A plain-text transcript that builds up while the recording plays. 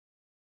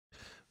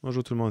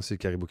Bonjour tout le monde, c'est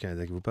Karibou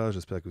Canadien qui vous parle.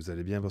 J'espère que vous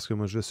allez bien parce que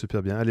moi je vais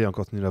super bien. Allez, on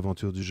continue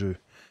l'aventure du jeu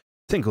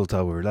Tangle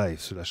Tower live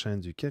sur la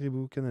chaîne du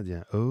Karibou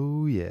Canadien.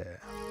 Oh yeah!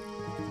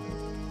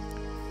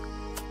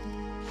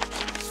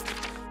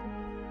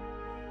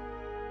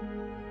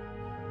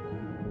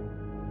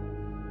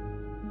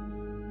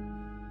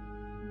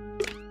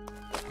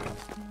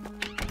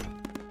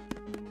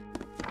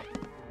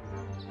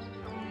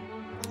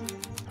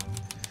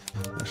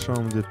 La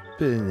chambre de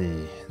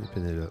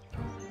Pénélope.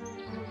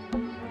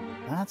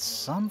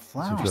 C'est une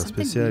fleur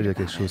spéciale, il y a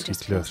quelque chose qui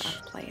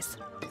cloche.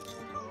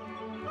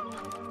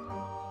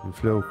 Une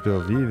fleur aux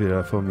couleurs vives et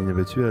la forme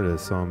inhabituelle, elle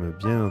semble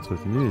bien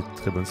entretenue et de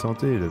très bonne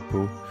santé. Le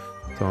pot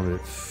semble...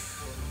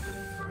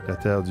 La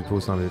terre du pot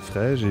semble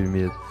fraîche et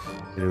humide.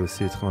 Elle est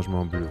aussi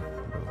étrangement bleue.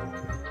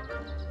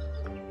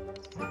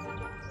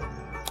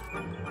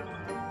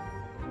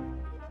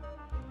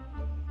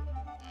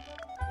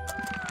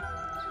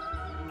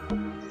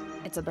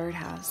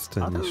 C'est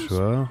un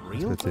nichoir.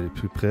 Est-ce que tu es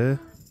plus près?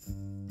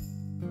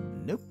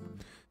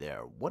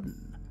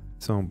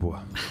 C'est en bois.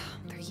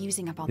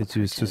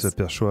 Utilise-tu ce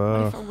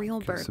perchoir?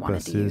 Que se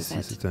passe-t-il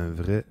si c'est un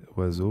vrai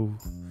oiseau?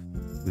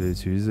 Vous l'avez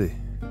utilisé.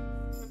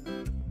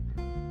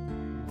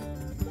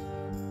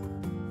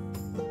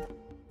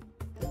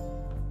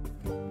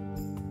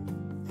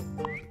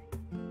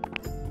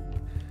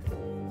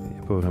 Il n'y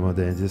a pas vraiment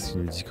d'indice qui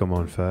nous dit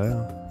comment le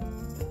faire.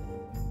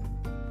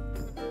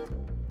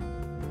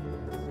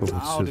 Pas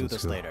beaucoup de suite, en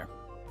tout cas.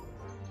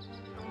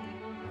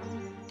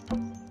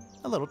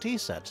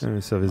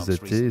 Un service de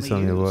thé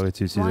semble y avoir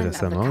été utilisé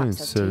récemment. Une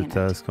seule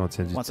tasse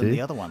contient du thé.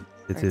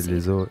 C'était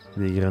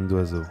les graines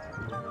d'oiseau.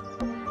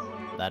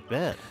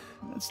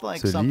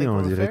 Ce lit,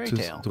 on dirait que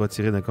tu dois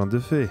tirer d'un conte de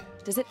fées.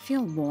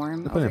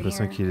 T'as pas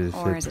l'impression qu'il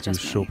fait plus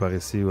chaud par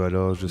ici ou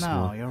alors juste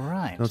moi?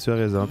 Non, tu as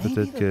raison.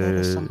 Peut-être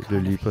que le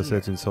lit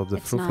possède une sorte de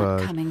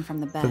chauffage.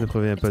 Ça ne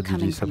provient pas du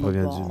lit, ça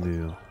provient du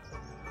mur.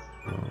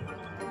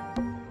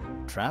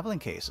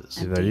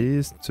 Les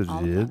valises, toutes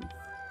vides.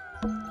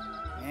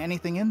 Il y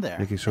a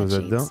quelque chose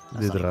là-dedans,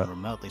 des draps.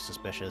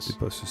 C'est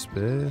pas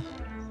suspect.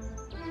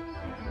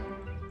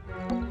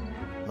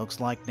 On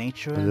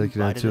dirait que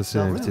la nature s'est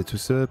invitée tout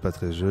seul, pas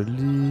très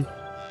joli.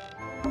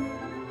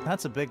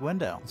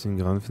 C'est une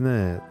grande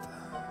fenêtre.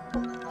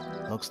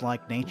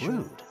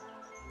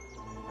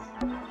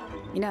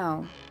 Les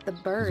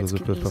oiseaux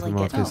peuvent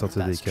parfaitement entrer et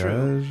sortir des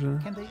cages.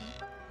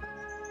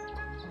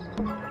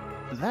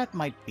 Ça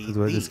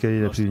doit être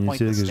l'escalier la plus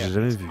inutile que j'ai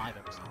jamais vue.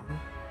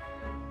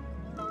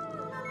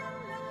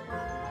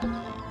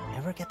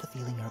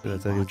 La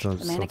taille est de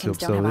se sentir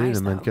observé, les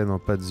mannequins n'ont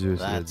pas d'yeux,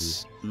 cela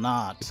dit.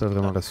 C'est pas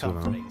vraiment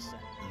rassurant.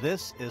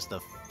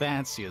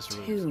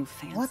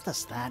 What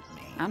does that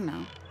mean? I don't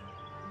know.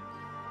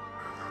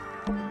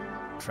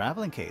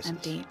 Traveling cases.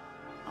 Empty.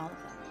 All of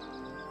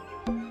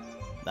them.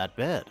 That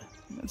bed.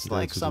 It's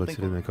like Tu dois something.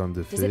 tirer d'un conte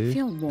de Does it fées.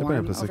 feel T'as pas warm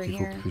l'impression over qu'il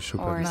faut here? plus chaud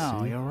par Or ici.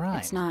 No, you're right.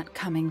 it's not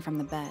coming from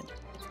the bed?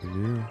 C'est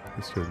mieux.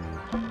 Qu'est-ce qu'il y a de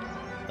mieux?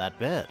 That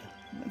bed.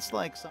 It's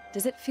like some.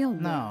 Does it feel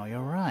warm? No, you're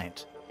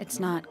right. It's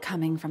not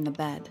coming from the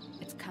bed.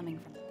 It's coming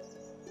from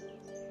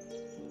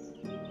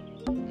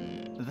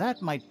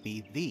That might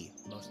be the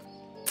most.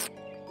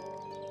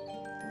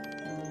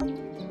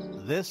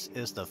 This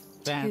is the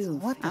fancy. Two.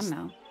 What I is don't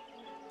know.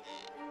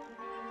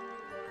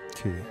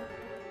 Ok.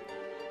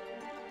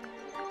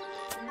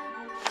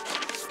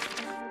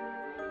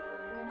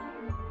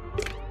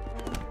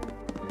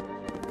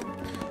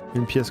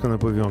 Une pièce qu'on n'a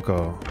pas vue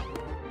encore.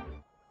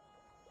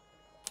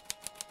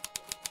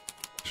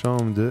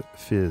 Chambre de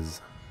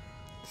Fizz.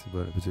 C'est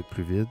bon, peut-être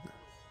plus vide.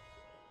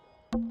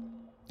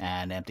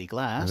 An empty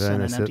glass Van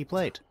and an Asset. empty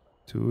plate.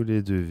 Tous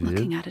les deux vides.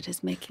 Looking at it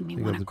is making me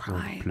want Regarde to de plus en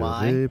plus cry.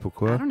 pleurer. I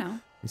Pourquoi? don't know.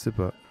 Je ne sais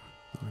pas.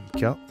 Une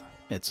carte.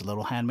 It's a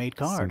little handmade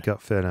C'est une card.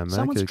 carte faite à la main.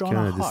 Someone's drawn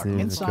Quelqu'un a a heart.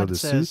 dessiné un Inside cœur it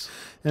dessus. says,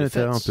 Et à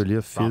l'intérieur, on peut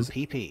lire from Fizz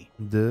PP.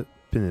 de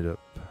Pénélope.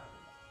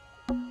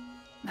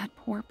 That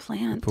poor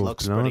plant. Pauvre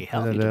Looks plante, pretty elle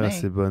a healthy to l'air me.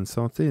 assez bonne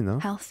santé, non?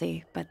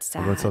 Healthy, but En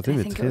sad. bonne santé, I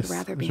mais think I would triste.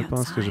 rather be Je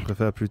pense que je outside.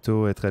 préfère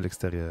plutôt être à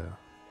l'extérieur.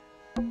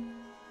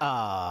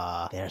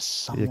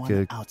 There's Il y a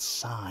someone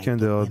outside quelqu'un the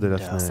dehors de la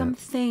window. fenêtre.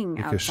 Something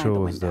Quelque outside the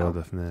chose dehors de window.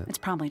 la fenêtre. It's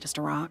probably just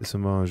a rock. C'est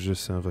sûrement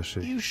juste un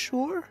rocher. You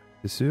sure?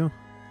 C'est sûr?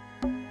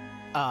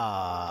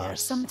 There's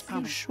something.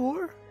 You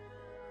sure?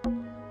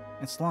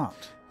 It's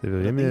locked. C'est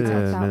vrai, mais I thought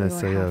we à were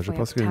l'extérieur. Je halfway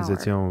pense up que the nous tower.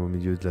 étions au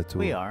milieu de la tour.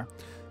 We are.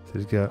 C'est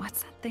le cas. What's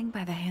that thing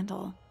by the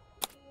handle?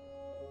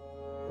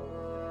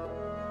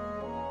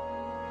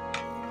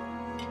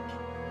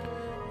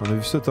 On a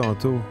vu ça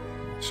tantôt.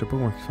 Je sais pas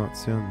comment il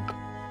fonctionne.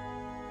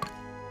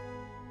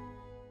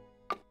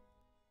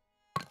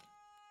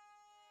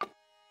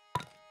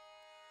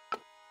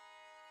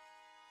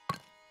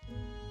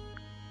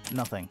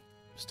 Nothing.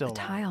 Still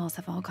The tiles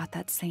have all got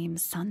that same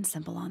sun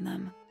symbol on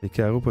them. Les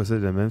carreaux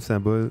possèdent le même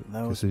symbole que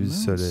those celui du moon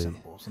soleil.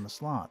 symbols in the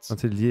slots.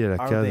 Sont-ils liés à la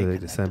Are case they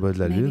avec le connected? symbole de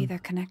la Maybe lune? they're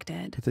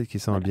connected. Peut-être qu'ils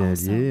sont but bien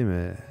also- liés,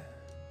 mais...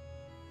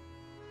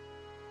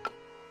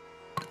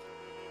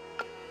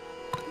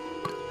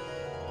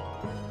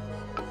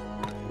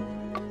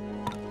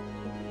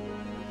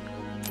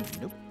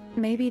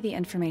 Maybe the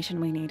information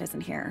we need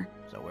isn't here.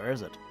 So where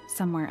is it?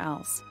 Somewhere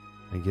else.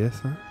 I guess,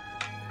 hein?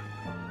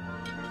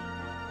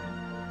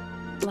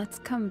 Let's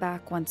come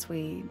back once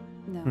we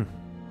know.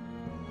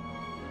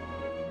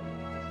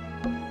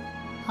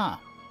 Huh.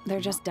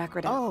 They're just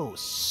decorative. Oh,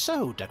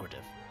 so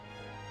decorative.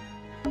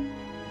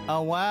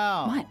 Oh,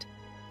 wow. What?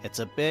 It's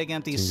a big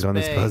empty C'est un grand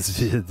espace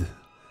space. vide.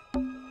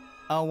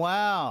 Oh,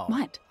 wow.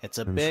 What? It's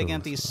a Même big chose,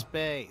 empty ça.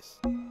 space.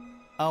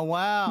 Oh,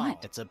 wow.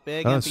 What? It's a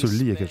big Ah, empty sur le lit,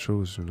 il y a space. quelque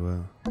chose, je dois.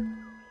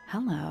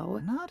 Hello.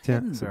 Not Tiens,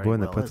 hidden ce very bois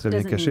n'est well, pas is très it?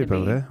 bien Doesn't caché, need to pas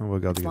be. vrai? On va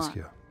regarder It's ce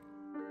qu'il y a.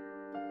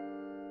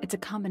 It's a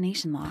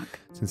combination lock.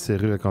 C'est une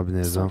serrure à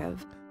combinaison, Sort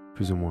of.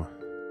 plus ou moins.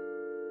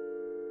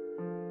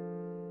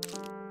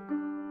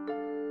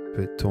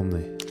 Peut être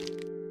tourné.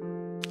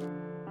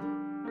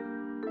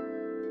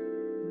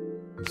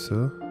 Comme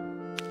ça.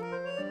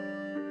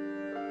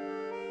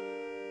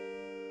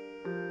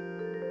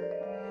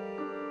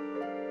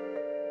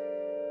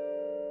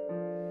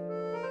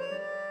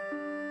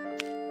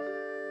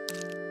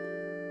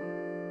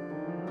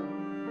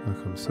 Ah,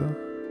 comme ça.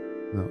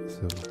 Non,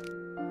 c'est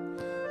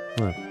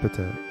bon. Ouais,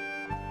 peut-être.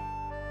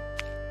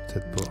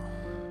 Peut-être pas.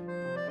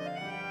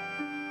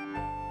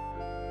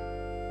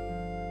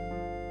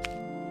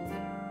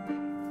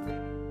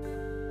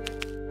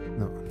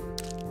 Non.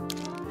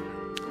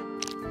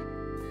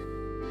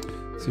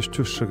 Si je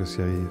touche ça, qu'est-ce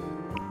qui arrive?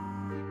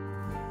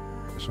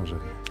 Ça change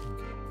rien.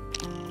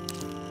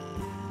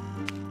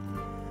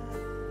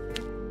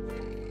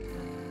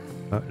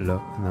 Ah,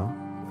 là, non.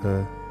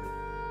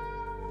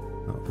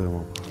 Non, vraiment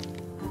pas.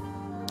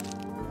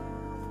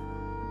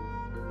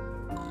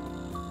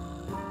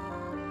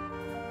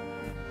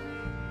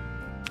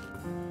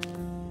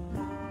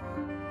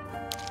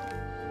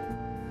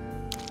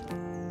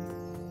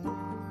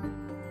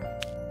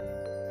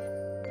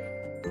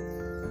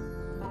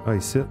 Ah,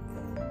 ici.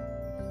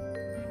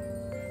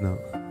 Non.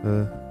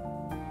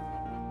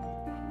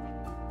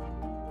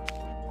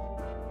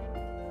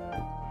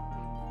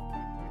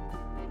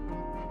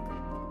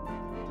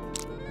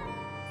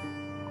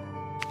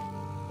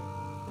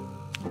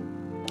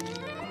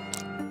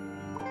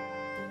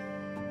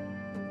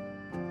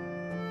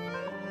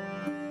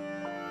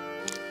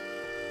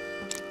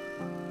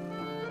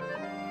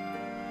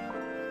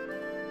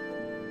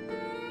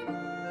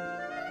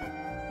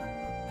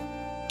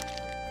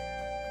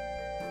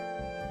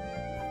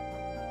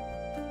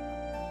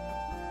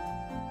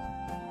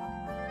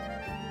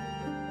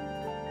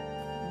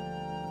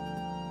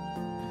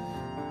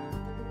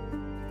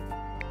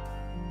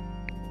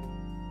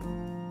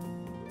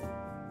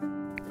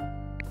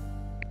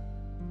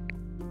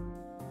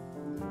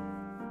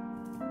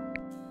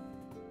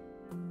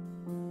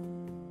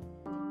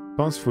 Je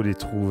pense qu'il faut les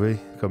trouver.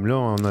 Comme là,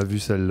 on a vu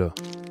celle-là.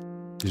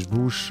 Si je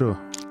bouge ça.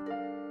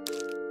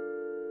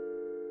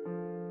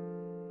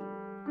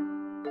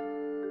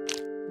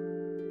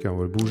 Ok, on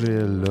va le bouger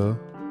elle là.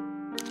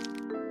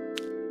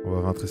 On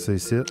va rentrer ça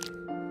ici.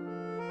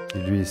 Et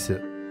lui ici.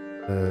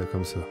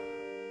 Comme ça.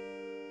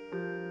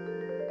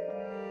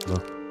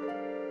 Bon.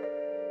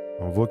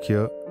 On voit qu'il y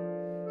a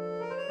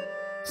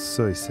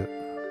ça ici.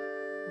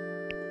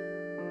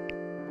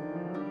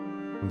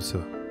 Comme ça.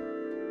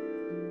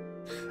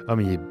 Ah,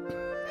 mais il est... Merde.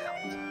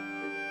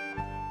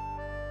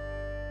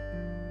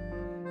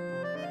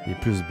 Il est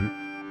plus bleu.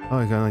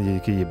 Ah, quand il est,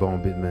 okay, il est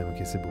bombé de même.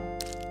 Ok, c'est beau.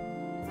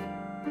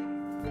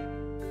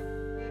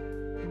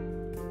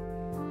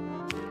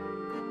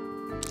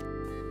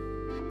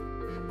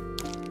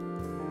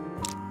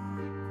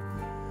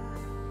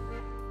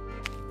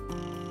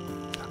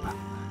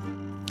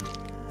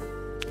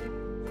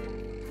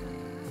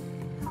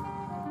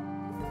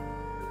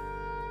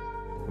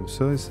 Comme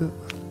ça, ici.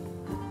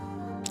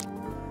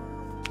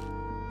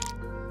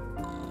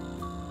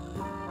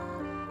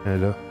 Et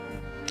là.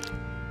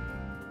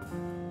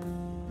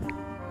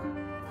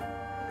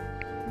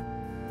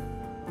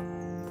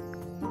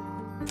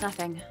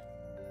 Nothing.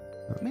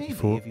 Maybe Il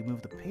faut... if you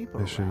move the paper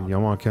Il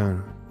en manque un.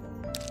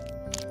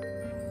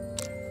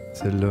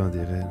 Celle-là, on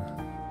dirait. Là.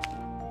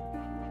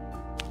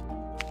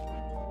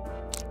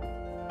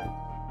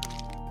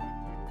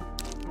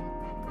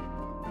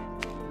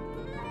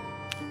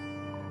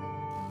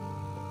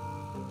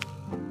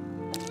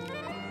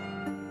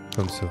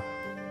 Comme ça.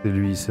 C'est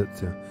lui ici,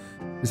 tiens.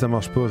 Si ça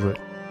marche pas, je vais...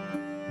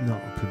 Non,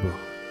 plus bas.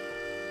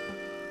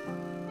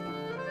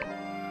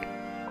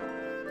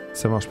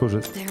 Si ça marche pas, je...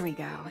 There we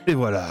go. Et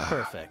voilà!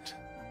 Perfect.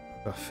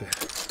 Parfait.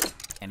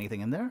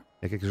 Anything in there?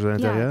 Il y a quelque chose à Yeah,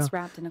 l'intérieur? it's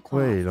wrapped in a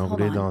cloth. Oui, il l'a Hold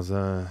enroulé on. dans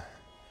un...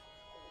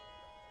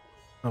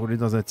 Enroulé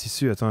dans un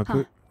tissu. Attends un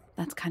peu.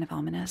 That's kind of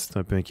ominous. C'est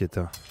un peu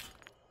inquiétant.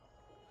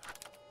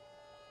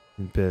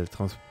 Une pelle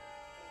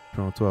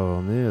transplantoire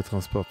ornée, un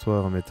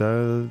transporteur en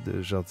métal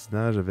de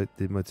jardinage avec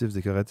des motifs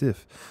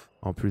décoratifs.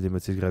 En plus des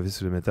motifs gravés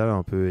sur le métal,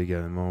 on peut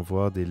également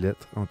voir des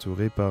lettres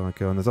entourées par un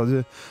cœur.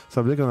 Il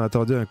semblait qu'on a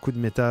entendu un coup de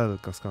métal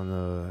quand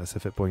elle s'est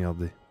fait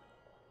poignarder.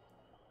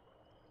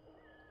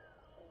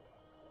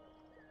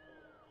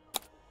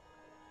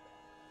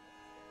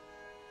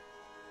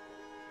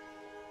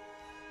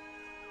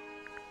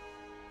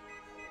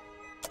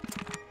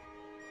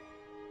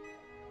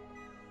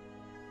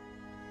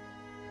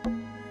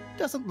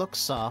 Doesn't look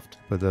soft.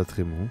 Pas d'air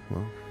très mou.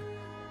 Hein.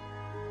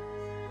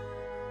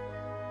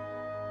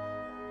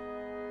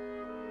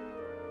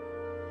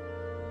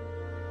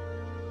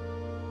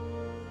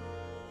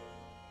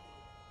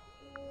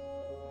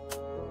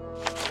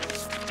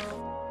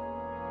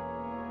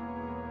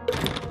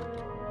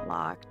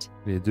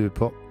 Les deux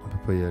portes, on peut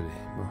pas y aller.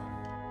 Bon.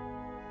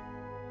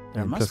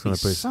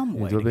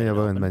 Il doit bien y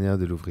avoir une manière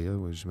de l'ouvrir,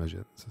 oui,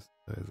 j'imagine. Ça,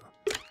 c'est raison.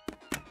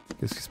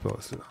 Qu'est-ce qui se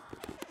passe là?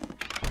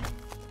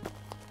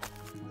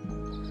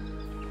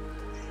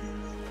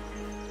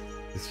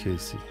 Qu'est-ce qu'il y a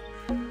ici?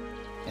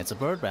 It's a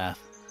bird bath.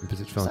 Une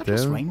petite fontaine.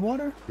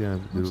 Il y a un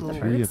peu d'eau de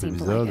pluie, un peu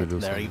bizarre, de l'eau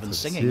sur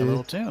le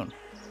mélodie.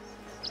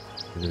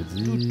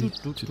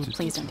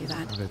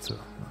 Arrête ça.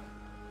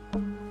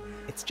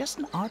 It's just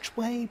an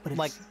archway, but it's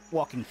like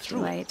walking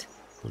through it.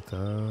 Trop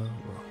tard.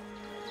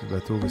 Le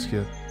bateau, qu'est-ce qu'il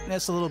y a?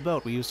 It's a little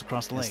boat we used to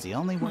cross the lake. It's the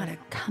only What way. a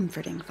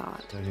comforting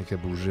thought. Il n'y a rien qu'à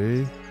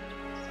bouger.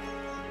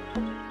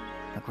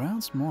 The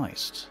ground's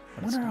moist.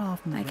 Wonder how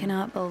often. I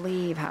cannot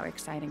believe how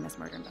exciting this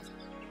murder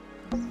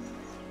investigation.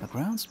 The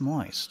ground's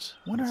moist.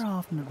 Wonder how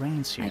often it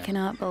rains here. I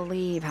cannot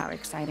believe how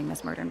exciting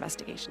this murder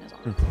investigation is.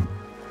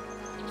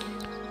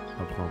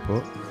 On prend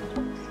pas.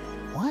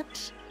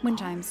 What? Wind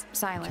chimes,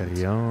 silent.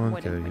 Carillon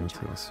Wooden wind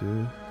chimes.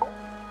 silencieux.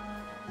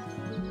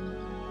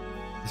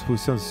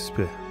 Disposition du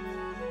suspect.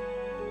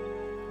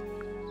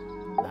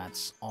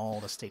 That's all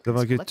the statements. Nous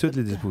avons que collected. toutes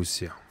les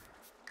dispositions.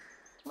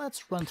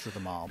 Let's run through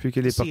them all. Puis que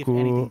les to see if parcours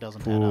anything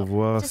doesn't add pour up.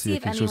 voir To s'il y a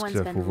see quelque if chose qui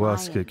anyone's pour been voir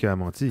si lying. quelqu'un a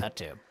menti. That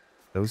too.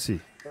 Ça aussi.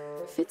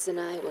 Fitz and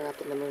I were up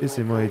in the moonlight. Fils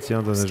et moi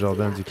étions dans un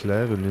jardin du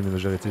clair. clair une lune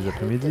majorité de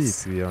l'après-midi,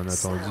 puis on a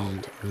entendu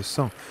le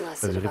son.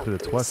 Ça a duré près de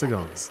 3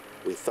 secondes.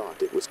 We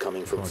thought it was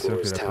coming from Nous pensions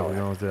que Flora's la tower.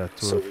 provenance de la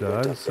So tour we went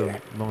florale up se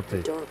there. montait.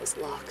 The door was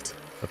locked.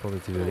 La porte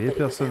était verrouillée et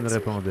personne ne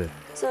répondait.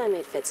 So I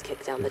made Fitz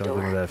kick down the J'ai door.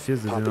 demandé à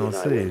Fils de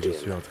dénoncer et je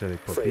suis entré avec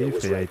Poppy.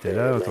 Freya était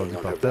là, entendu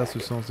par terre sous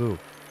son seau.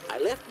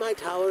 I left my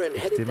tower and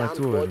J'ai quitté headed ma down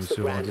tour et je me towards the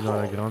suis grand rendu dans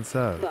la hall. grande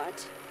salle.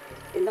 But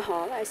in the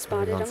hall, I Dans la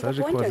spotted grande salle,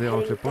 j'ai Uncle croisé Pointer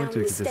Oncle heading Pointer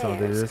down qui the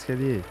descendait les stairs.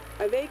 escaliers.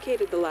 I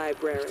vacated the J'ai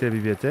library. quitté la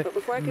bibliothèque, But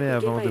before I could mais begin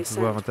avant my de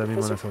pouvoir ascent, entamer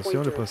mon Professor ascension,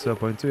 le Pointer professeur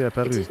Pointer est I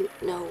apparu. didn't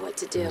know what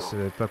to Je ne do.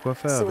 savais pas quoi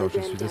faire, So I donc je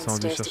ran suis descendu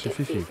downstairs to chercher get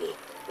Fifi. Fifi.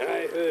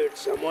 I heard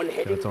someone J'ai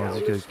heading entendu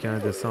down quelqu'un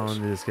the descendre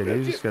stairs. les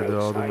escaliers jusqu'à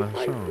dehors de ma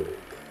chambre.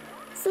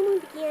 Someone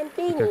began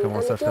banging Quelqu'un on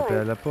commençait à the frapper à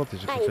door la porte et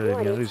j'ai I préféré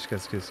ignored ignorer it jusqu'à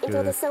ce que until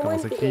the someone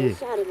commence à began crier.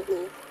 shouting at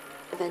me.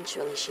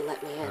 Eventually, she let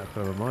me in.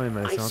 Après un moment, il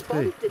m'a laissé I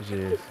entrer. spotted J'ai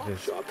Detective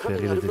Hawkshaw référé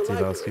coming le out of the détective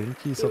library. Hawkskin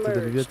qui He sortait de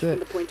la emerged from bibliothèque.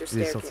 the Pointer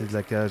Il est sorti staircase. de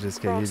la cage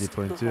d'escalier des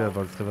pointeux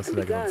avant de traverser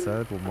la grande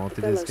salle pour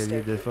monter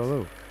l'escalier des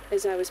Fellow.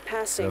 As I was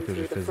passing Alors que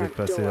je through the faisais front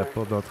passer la door,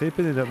 porte d'entrée,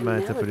 Pénélope an m'a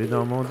interpellé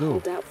dans mon dos.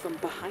 called out from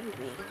behind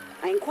me.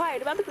 I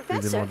inquired about the J'ai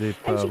professor, demandé and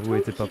par she où told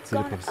était me parti he'd le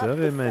gone professeur up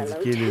et the m'a indiqué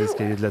Fellow les Tower.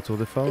 escaliers de la tour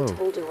de I Fellow.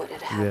 told her what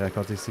had Je lui ai happened.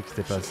 raconté ce qui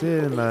s'était passé,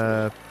 elle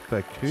m'a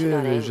pas cru,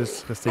 elle est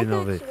juste restée I thought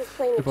énervée. she was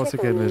playing J'ai a pensé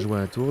trick qu'elle on me me. jouait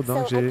un tour, donc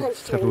So I j'ai punched her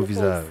frappé in au the face.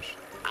 visage.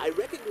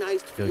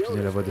 J'ai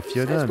reconnu la voix de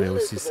Fiona, mais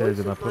aussi celle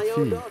de ma propre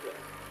fille.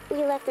 We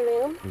left the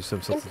room. Nous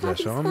sommes sortis de la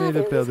Poppy's chambre et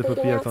le father père was de Poppy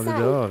waiting attendait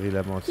outside. dehors. Il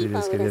a He monté followed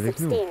l'escalier us avec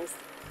nous. upstairs.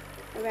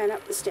 I ran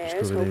up the Je stairs,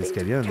 courais dans hoping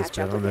l'escalier en to catch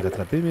espérant up me with him.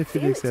 rattraper, mais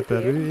Félix est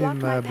apparu et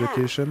m'a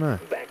bloqué le chemin.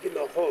 Back in the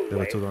De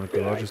hallway, retour dans le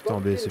couloir, je suis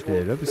tombé sur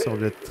Pénélope et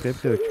semblait très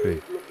préoccupé.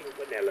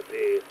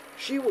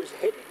 She was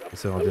heading up On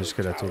s'est rendu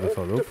jusqu'à la tour de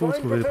Fellow to pour find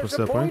trouver le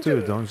professeur Pointer,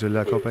 donc je l'ai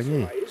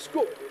accompagné.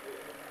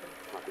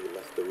 Poppy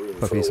left the room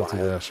Poppy est for a sortie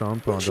de while. la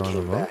chambre When she pendant un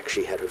came moment. back, she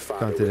had her father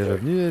Quand elle with est her.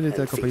 revenue, elle était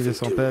And accompagnée de Fifi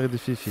son too. père et de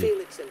Fifi.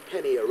 Felix and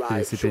Penny arrived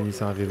Félix et Penny sont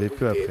shortly arrivés after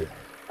peu we après. did.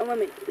 A moment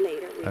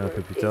later, we Un were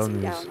peu plus tard, gazing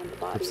nous down on the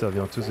body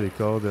observions of tous Freya. les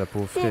corps de la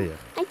pauvre Freya.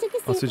 I took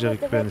a Ensuite, j'ai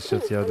sample of the récupéré une red paint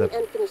chaussure from de the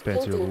unfinished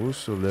peinture painting. rouge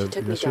sur She l'œuvre took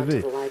me down to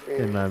inachevée. the library.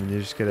 Elle m'a amené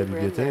jusqu'à la We ran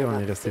bibliothèque. there On est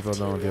about resté 15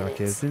 pendant environ minutes.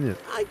 15 minutes.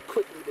 I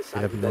quickly J'ai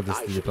decided rapidement that I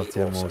décidé de should leave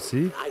partir moi also. aussi.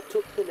 I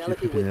took J'ai Penelope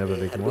pris with Pénélope me,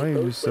 avec and moi we et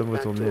nous both sommes went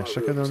back to retournés our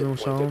chacun dans rooms nos in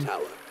Pointer chambres.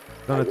 Tower.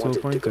 Dans I la tour wanted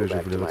to Pointer, go je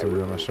back voulais to my retourner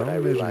dans room, ma but chambre, I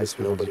mais je me realized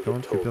suis rendu nobody had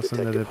compte que told personne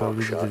n'avait Detective parlé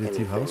du Hawkshaw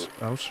détective anything.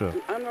 Hawkshaw. An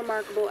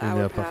unremarkable Une hour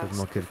heure passed parfaitement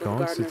before the quelconque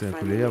gardener s'est finally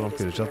écoulée made avant his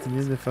que le appearance.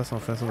 jardinier ne fasse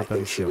enfin son I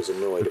think she apparition. was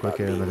annoyed Je crois about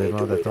qu'elle being en avait made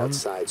marre to wait d'attendre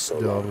outside so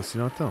dehors long. aussi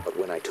longtemps. But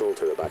when I told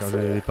her about Quand je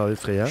lui ai Freya, parlé de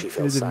Freya, she elle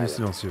fell est devenue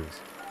silent.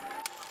 silencieuse.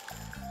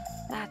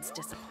 That's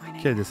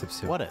disappointing. Quelle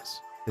déception. What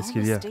is? Est-ce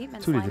qu'il y a?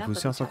 Tous les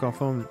dépositions sont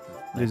conformes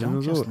les unes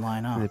aux autres.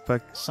 Ce n'est pas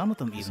Some of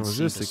them qu'ils even sont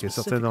seem justes, to c'est que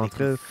certaines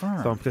d'entre elles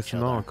semblent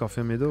précisément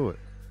confirmer d'autres.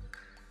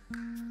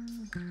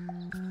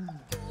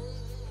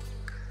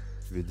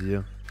 Je veux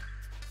dire...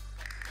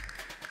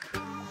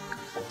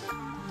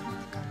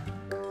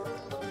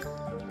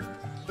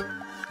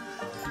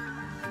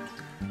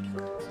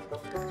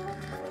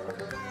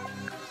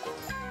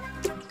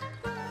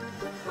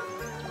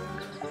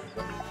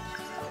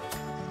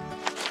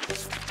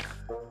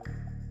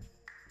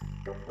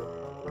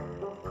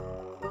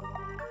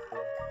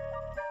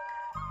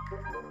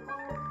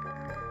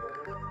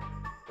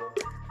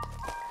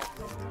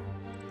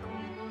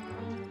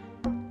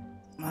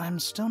 I'm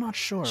still not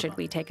sure. Should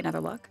we take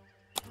another look?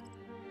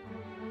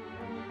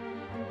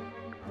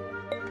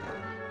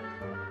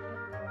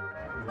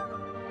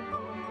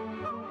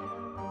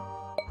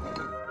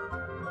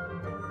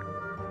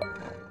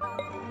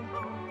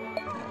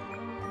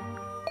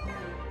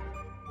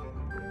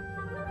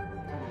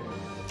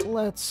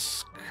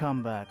 Let's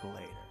come back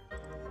later.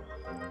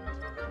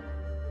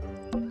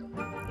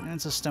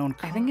 It's a stone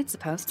I think it's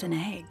supposed an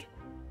egg.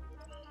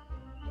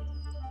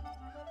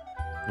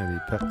 Elle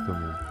est parte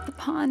comme... The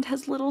pond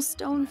has little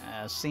stone...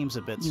 Seems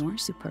a bit... You're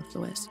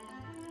superfluous.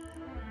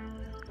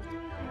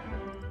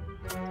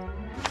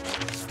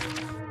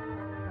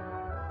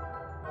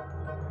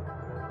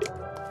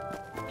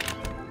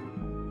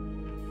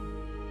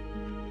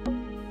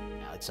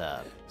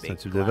 C'est un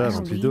tube de verre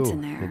rempli d'eau.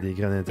 Il y a des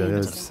graines à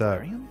l'intérieur du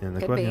sac. Il y a un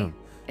aquarium.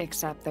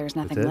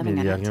 Peut-être, mais il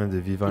n'y a rien de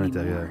vivant à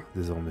l'intérieur,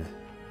 désormais.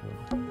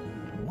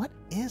 What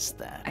is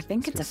that? I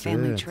think it's a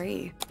family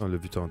tree. On l'a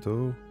vu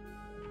tantôt.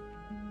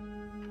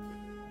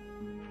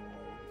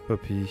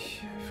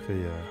 Poppy,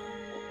 Freya.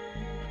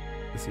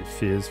 C'est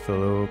Freya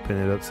Fellow,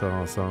 Penelope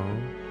sortent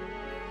ensemble.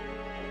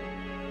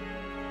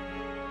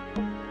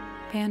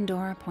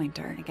 Pandora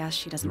Pointer. I guess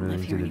she doesn't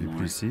live here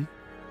anymore. Ici.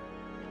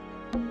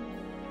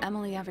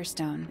 Emily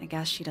Everstone. I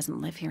guess she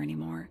doesn't live here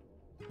anymore.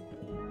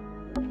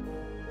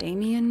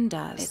 Damien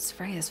does. It's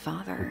Freya's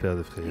father. Le père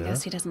de Freya. I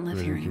guess he doesn't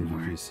live here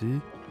anymore.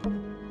 Ici.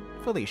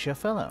 Freya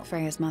Fellow.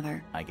 Freya's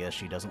mother. I guess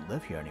she doesn't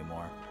live here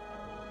anymore.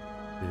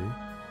 Okay.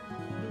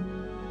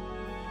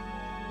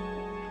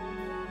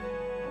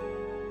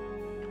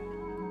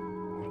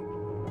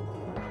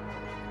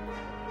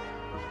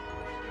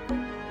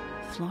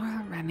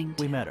 Flora Remington.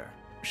 We met her.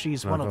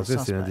 She's one of the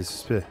c'est un des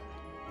suspects. suspects.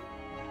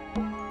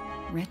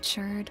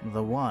 Richard.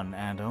 The one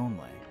and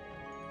only.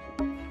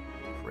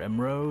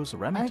 Primrose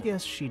Remington. I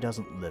guess she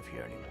doesn't live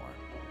here anymore.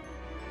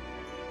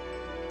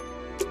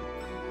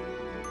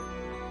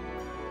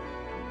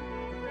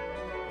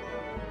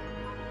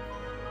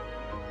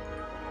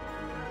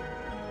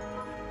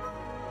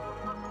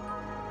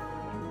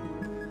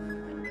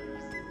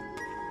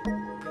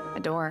 A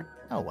door.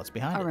 Oh, what's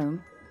behind it? A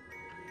room.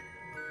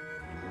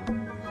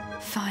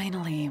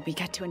 Finally, we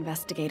get to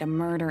investigate a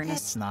murder in a...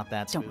 It's not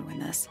that Don't spooky. ruin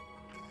this.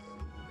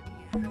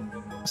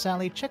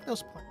 Sally, check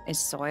those... Is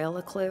soil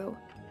a clue?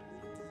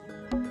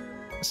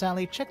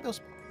 Sally, check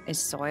those... Is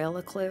soil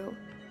a clue?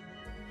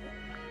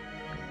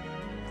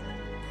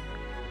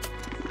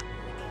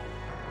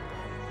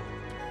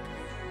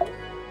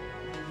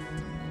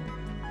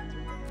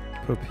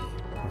 Poppy,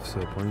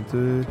 professeur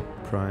Pointer,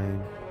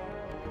 Prime,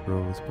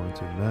 Rose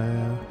Pointer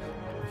mère,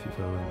 il fait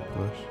faire une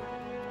cloche.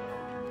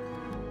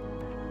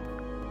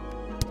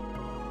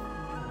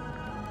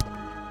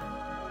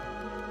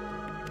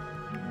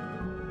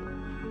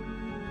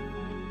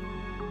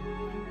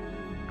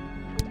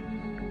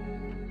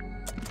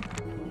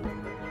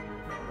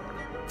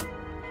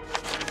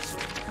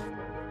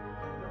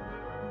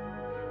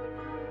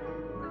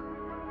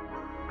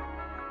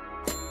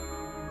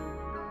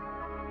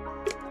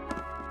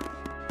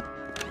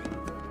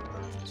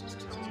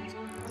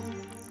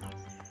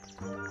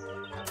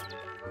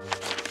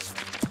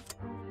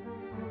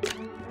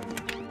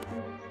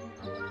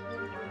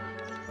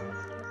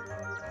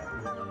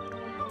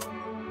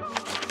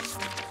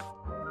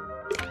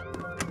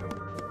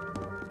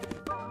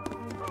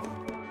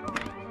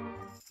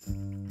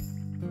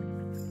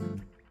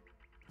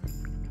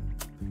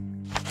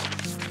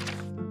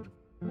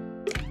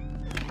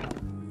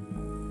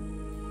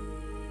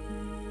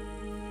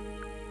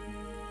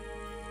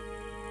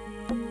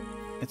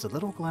 It's a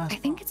little glass. I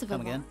think it's a Come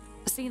bubble. again.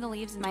 See, the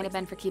leaves might have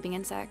been for keeping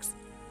insects.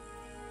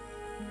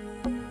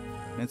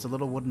 It's a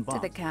little wooden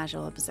box. To the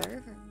casual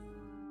observer.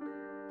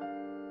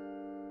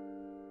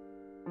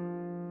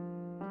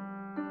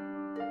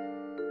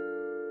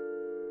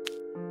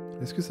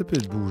 Est-ce que ça peut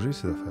être bougé,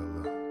 ces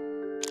affaires-là?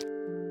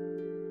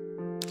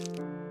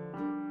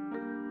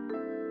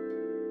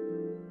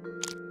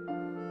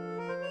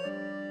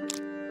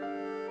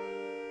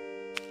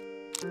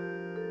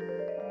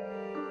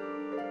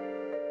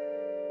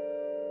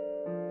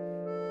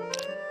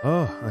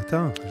 Oh,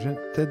 attends, je viens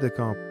peut-être de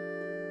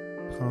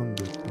comprendre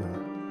de quoi.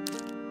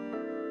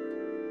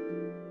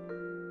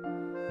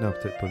 Non,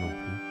 peut-être pas non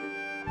plus.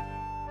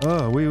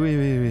 Ah,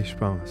 oui, je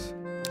pense.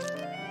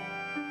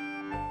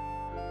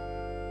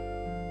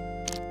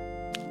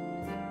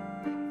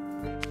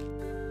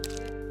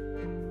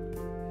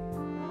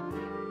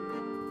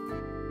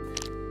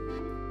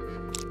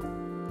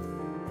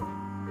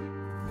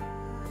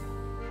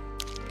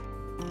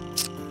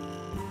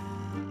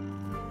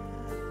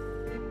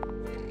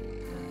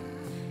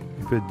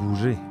 Il peut être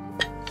bougé.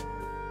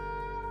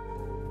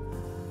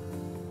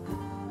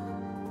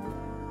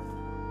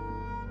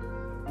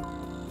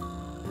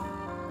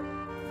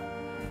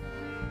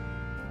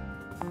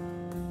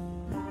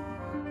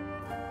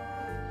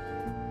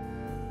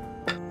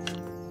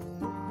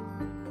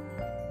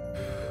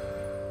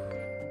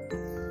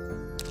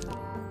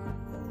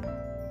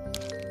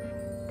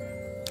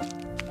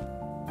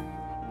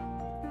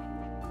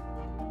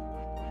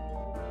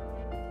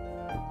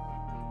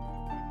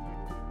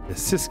 Il y a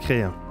 6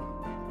 crayons.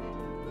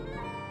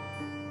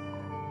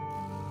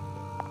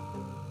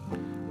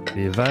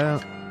 Les verres,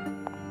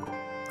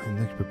 il y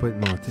en a qui ne peuvent pas être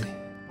montés.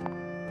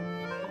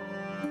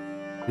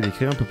 Et les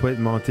crayons ne peuvent pas être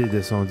montés et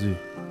descendus.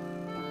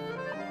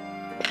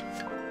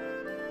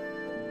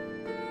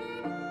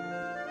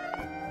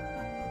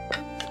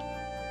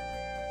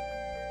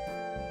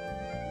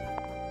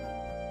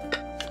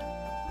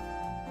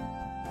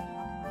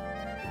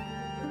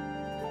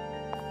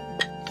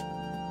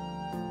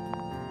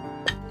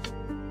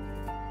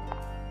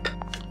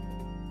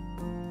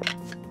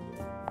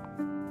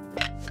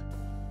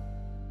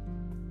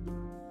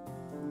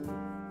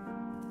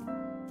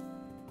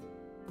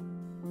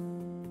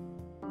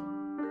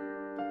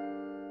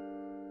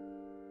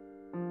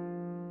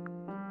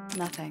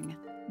 nothing.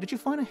 Did you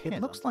find a hint?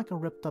 It looks like a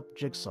ripped up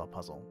jigsaw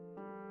puzzle.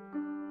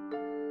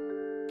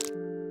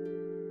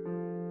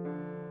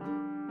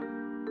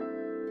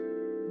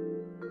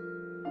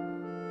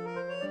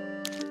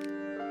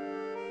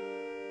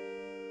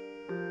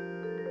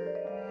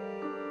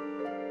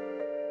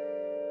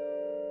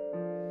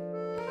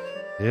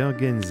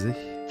 Réorganiser.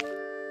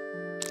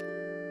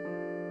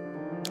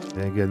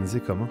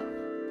 Réorganiser comment?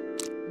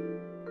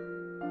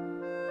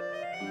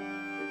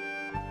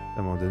 À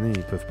un moment donné,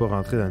 ils peuvent pas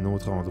rentrer dans un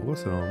autre endroit,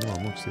 selon moi, à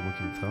moins que c'est moi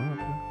qui me trompe.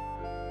 Là.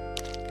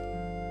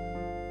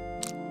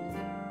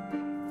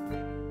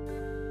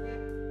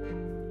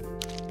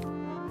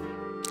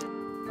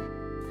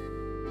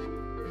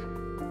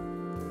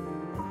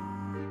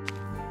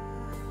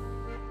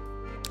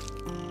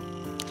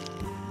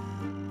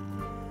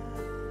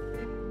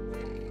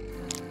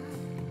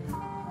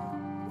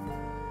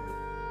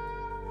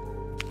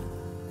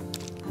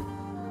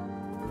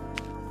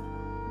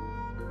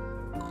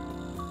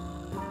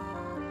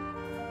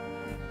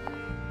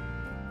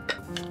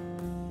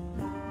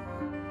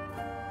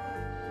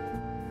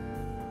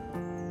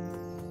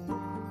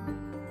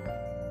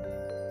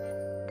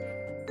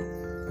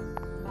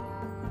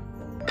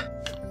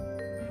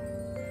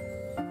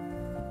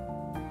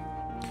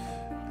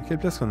 Quelle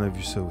place qu'on a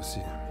vu ça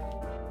aussi?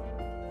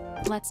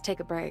 Let's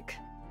take a break.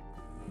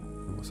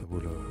 Bon, ça va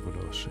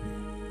lâcher.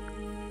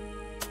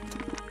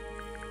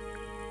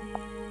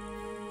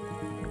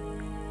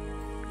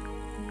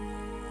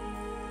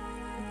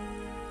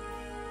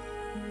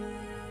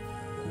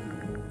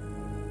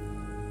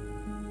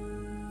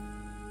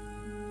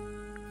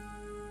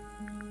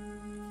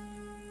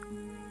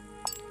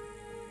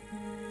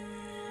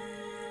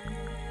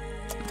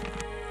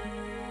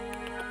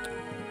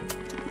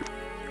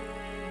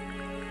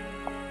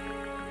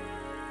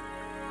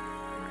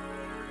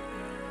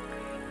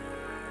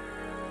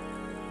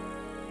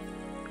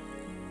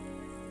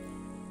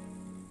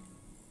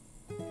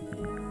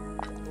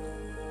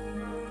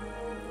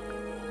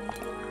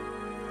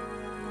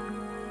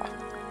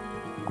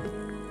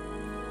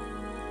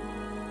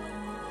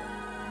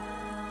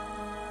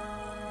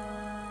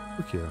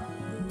 Ok.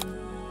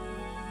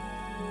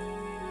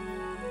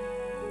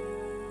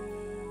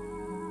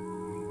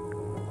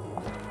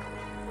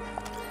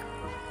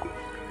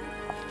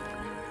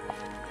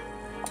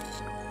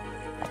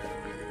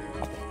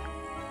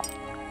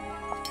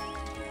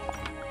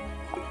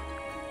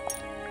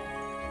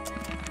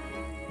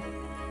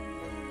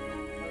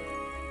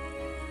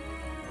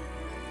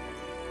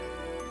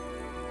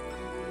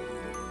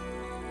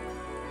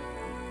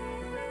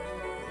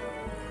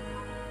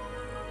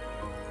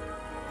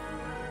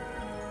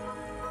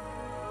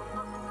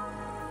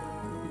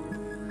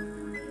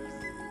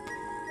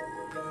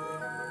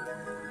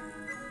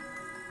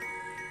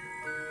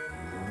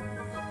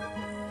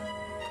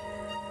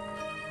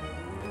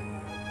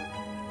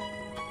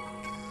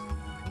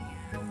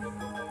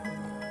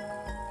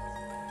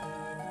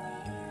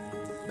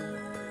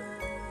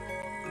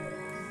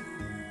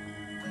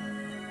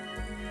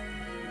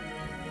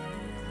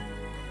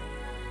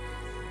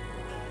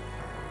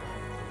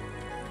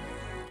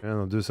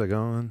 Dans 2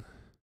 secondes.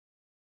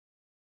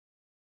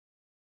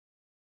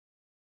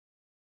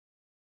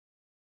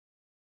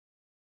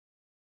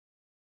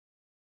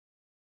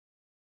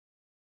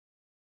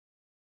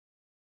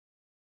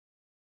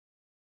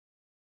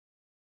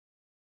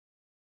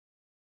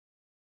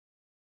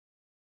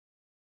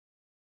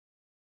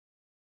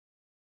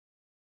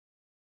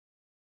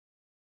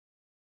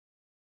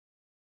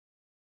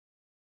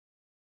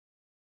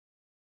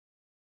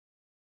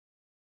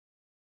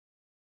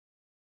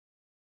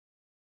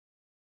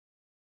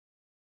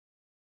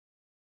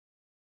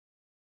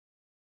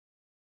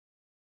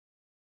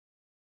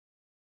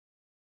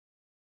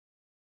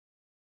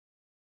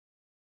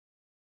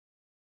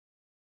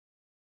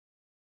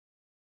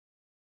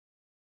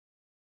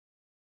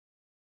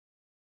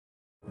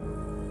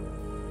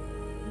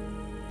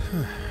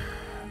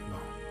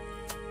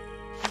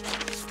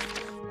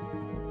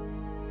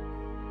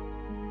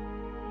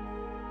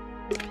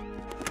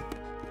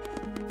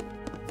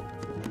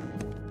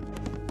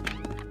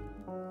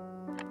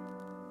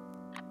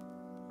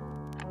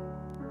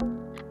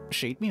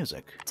 Sheet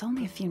music. It's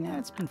only a few Yeah,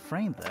 notes. it's been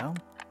framed though.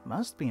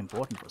 Must be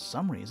important for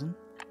some reason.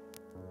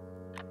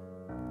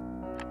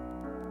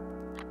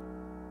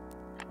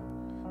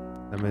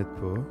 Ça m'aide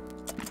pas.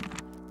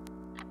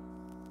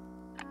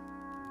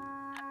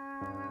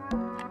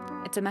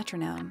 It's a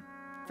metronome.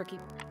 For keep.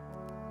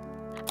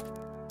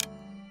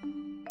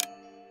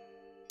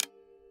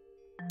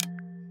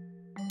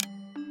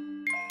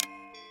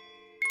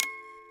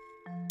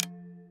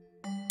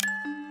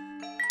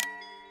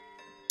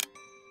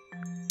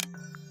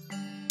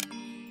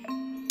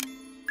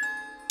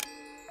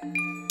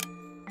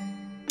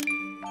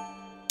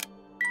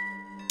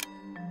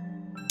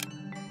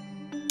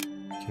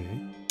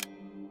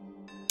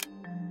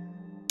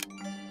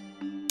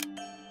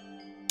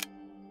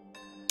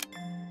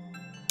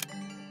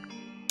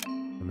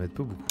 Ça m'aide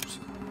pas beaucoup, ça.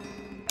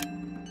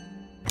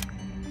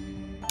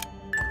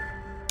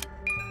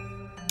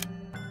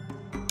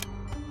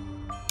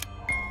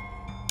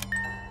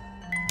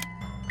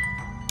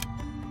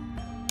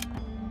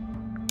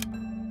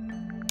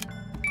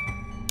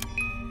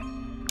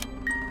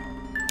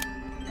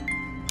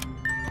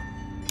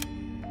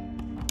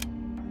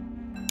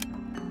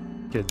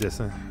 Quel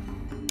dessin.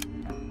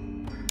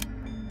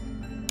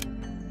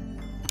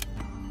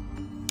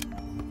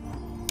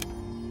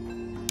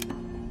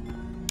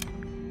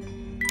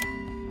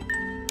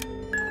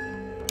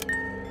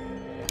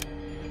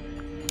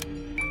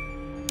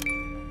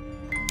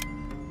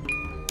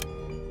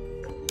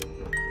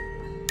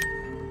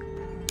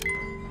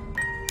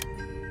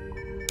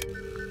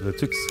 Le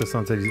truc qui serait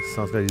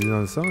centralisé dans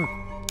le centre.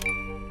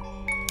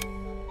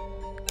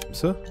 Comme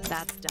ça?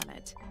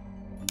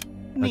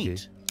 Ok.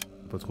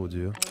 Pas trop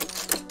dur.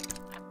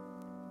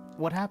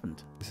 What happened?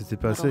 C'était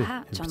passé.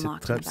 Une petite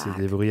trappe s'est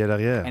déverrouillée à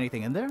l'arrière. Il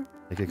Anything in there?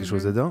 y a quelque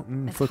chose dedans?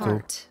 Une photo.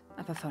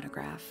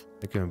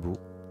 Avec un bout.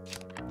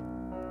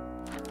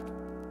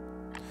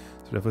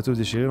 Sur la photo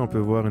déchirée, on peut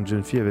voir une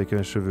jeune fille avec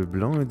un cheveu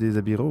blanc et des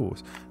habits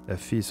roses. La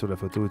fille sur la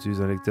photo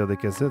utilise un lecteur de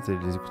cassette et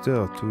les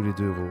écouteurs, tous les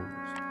deux roses.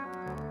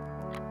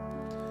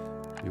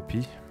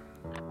 Youpi.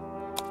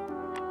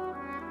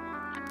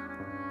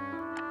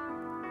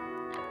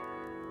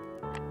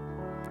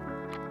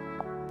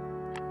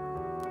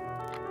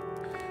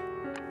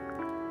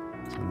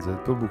 Ça nous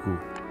aide pas beaucoup.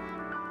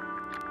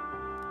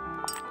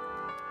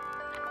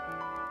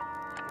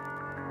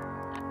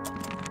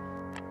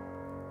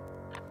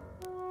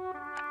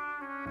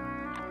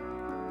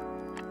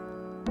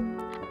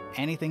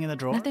 Anything in the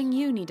drawer? Nothing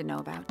you need to know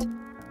about.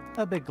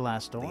 A big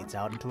glass door leads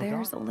out into a garden.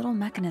 There's a little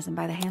mechanism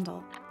by the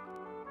handle.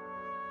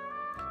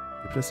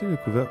 Déplacer le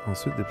couvercle,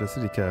 ensuite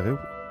déplacer les carrés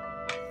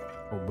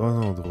au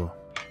bon endroit.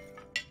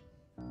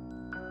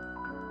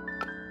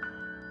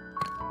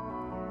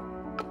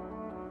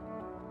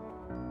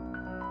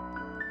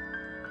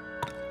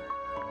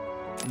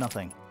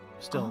 Nothing.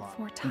 Still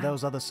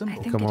those other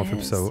symbols. Comment on fait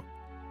pour savoir?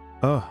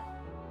 Ah!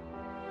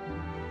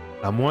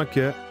 À moins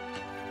que...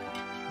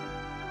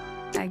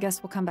 I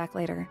guess we'll come back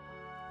later.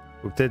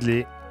 Ou peut-être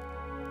les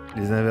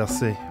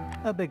inverser.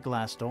 A big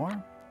glass door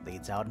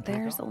leads out into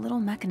There's a little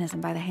mechanism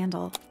by the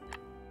handle.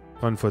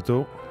 Prends une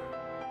photo.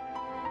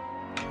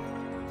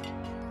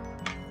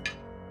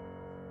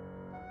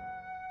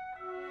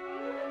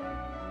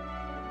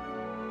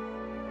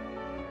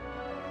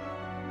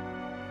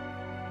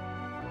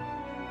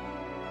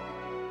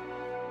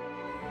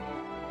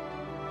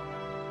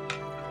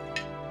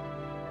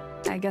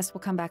 I guess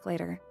we'll come back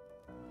later.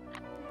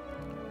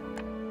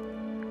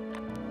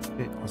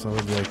 Ok, on s'en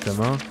va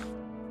directement.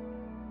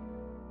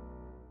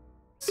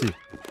 Si.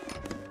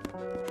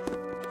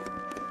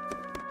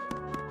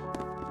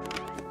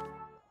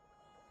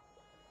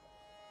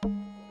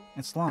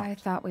 It's locked. I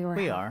thought we were...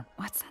 We are.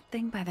 What's that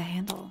thing by the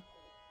handle?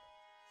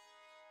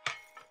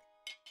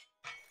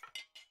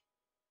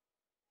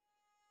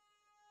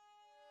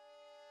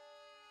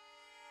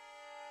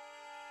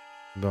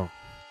 Bon.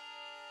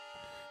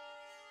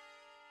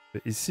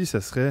 Ici,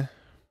 ça serait...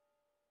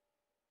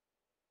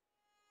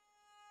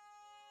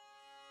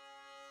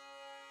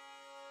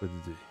 Pas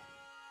d'idée.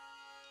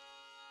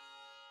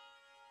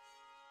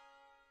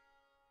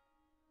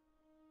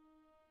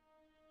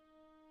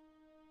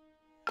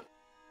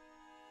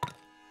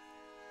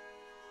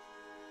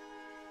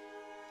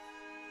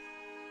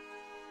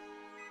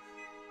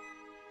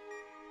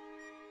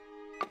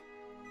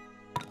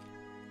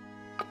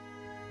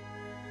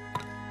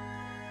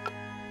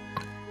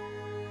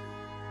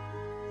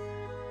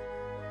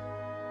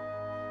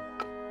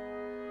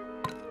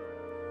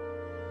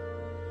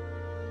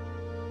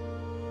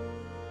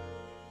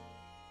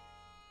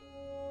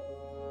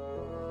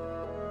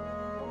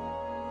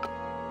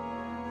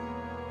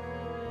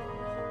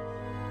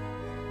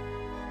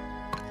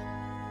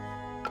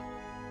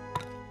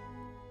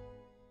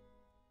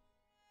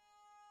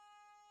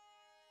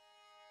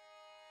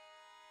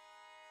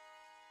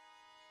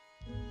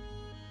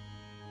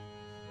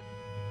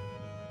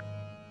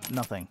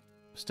 Nothing.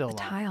 Still The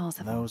locked. tiles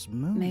of Those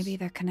moons. Maybe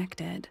they're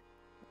connected.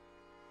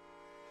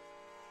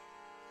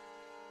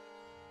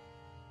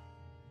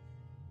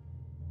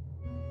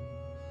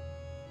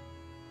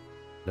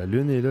 La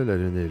lune est là, la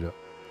lune est là.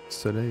 Le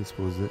soleil est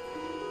supposé...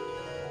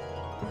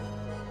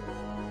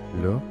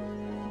 Là.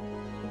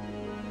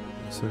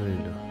 Le soleil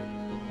est là.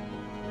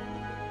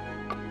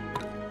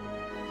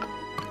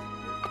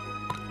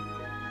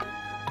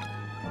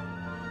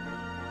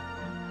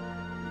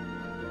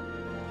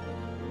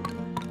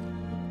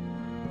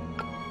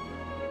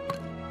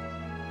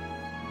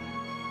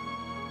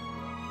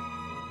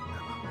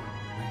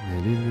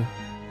 Elle est là.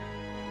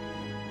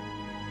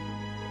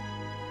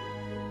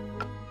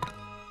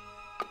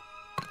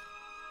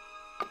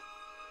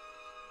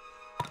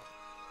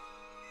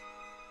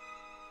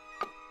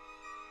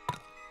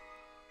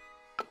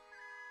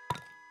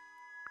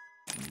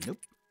 Nope.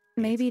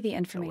 Maybe the So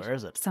information where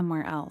is it?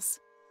 somewhere else.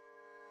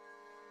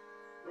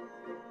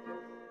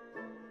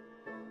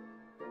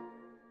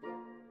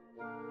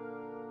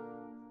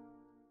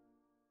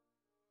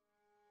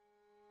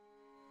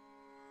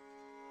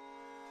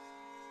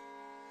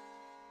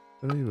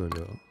 Le soleil va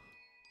là.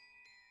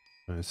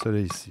 Un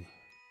soleil ici.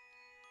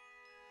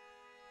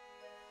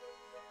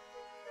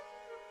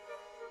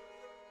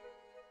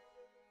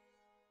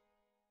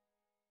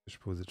 Je suis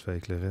posé de faire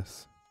avec le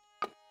reste.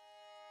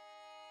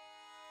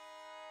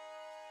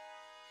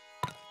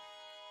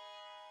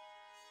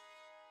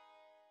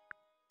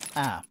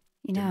 Ah.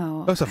 You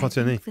know, Oh, ça a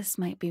fonctionné. I think this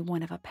might be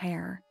one of a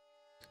pair.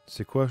 Tu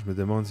sais quoi? Je me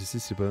demande ici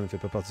si ça ne fait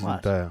pas partie d'une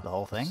paire. The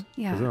whole thing?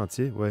 Yeah. C'est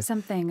entier? Ouais.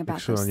 Something about Quelque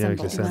chose en the lien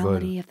avec les symboles.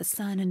 duality of the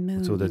sun and moon,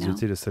 Autour you know?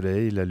 d'adulter le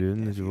soleil, la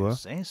lune, If tu you vois?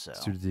 say so.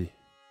 Si tu le dis.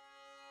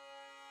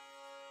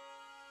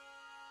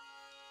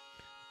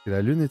 Et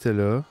la lune était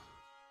là.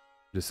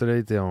 Le soleil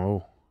était en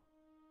haut.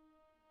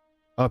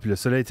 Ah, puis le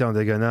soleil était en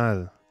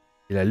diagonale.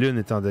 Et la lune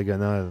était en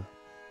diagonale.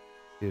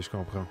 Et je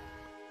comprends.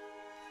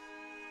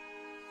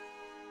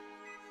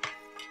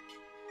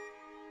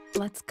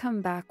 Let's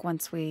come back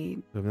once we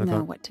Revenons know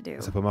quand- what to do.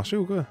 Ça n'a pas marché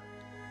ou quoi?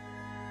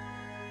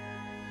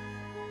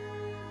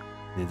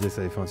 Il a dit que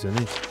ça avait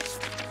fonctionné.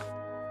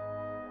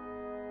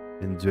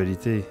 Il y a une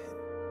dualité.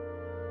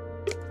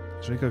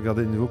 Je vais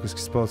regarder de nouveau ce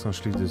qui se passe quand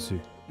je clique dessus.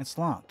 It's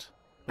locked.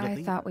 Will it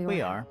I be? thought we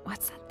were. are.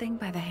 What's that thing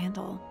by the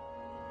handle?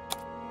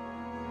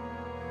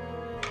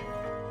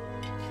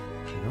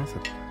 Non, ça...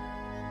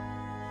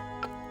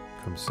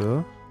 Comme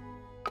ça.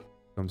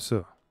 Comme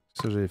ça.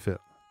 Ça, j'ai fait.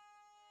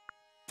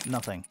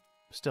 Nothing.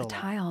 Still The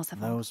tiles have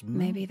those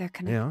maybe they're Et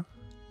connected. hein?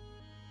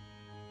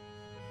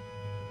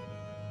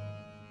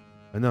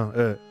 Non,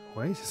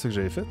 ouais, c'est ça que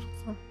j'avais fait. Tout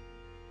ça.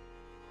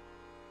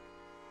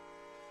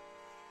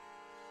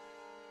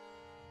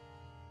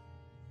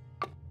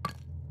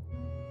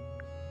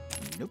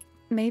 Nope.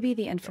 Maybe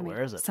the where is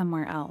information it?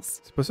 somewhere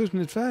else. C'est pas ça que je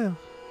venais de faire.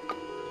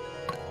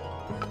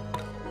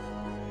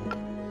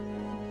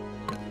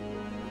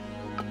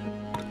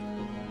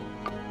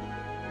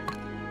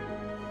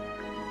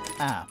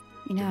 Ah.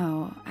 You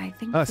know, I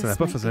think Ah, ça n'a this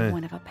pas might be fonctionné.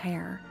 one of a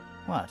pair.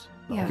 What?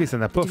 The Yeah. Ok, ça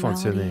n'a pas Duality.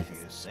 fonctionné. If you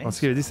say Je pense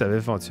qu'il avait dit que ça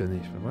avait fonctionné.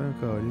 Je fais, ouais,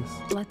 encore,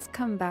 Alice. Let's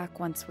come back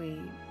once we.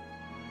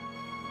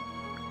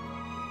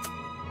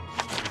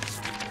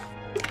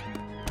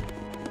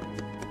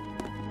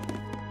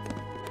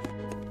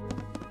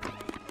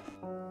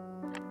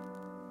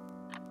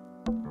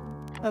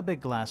 A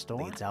big glass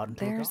door leads out into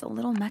There's a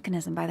little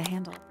mechanism by the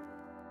handle.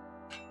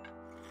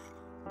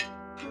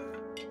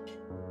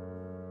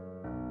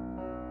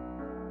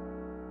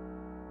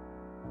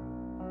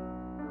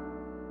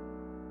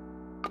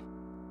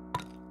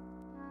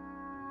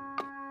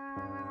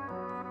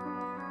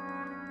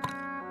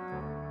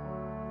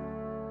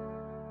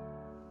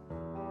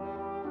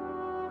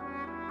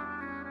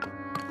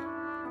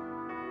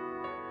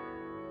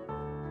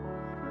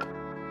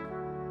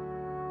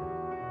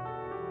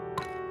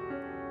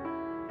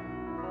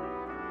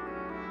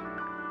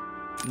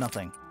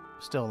 Nothing.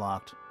 Still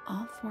locked.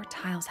 All four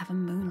tiles have a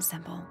moon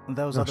symbol.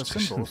 Those Non, other je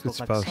symbols sais look tu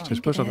like parles. sun. Je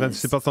sais pas, je suis en train de...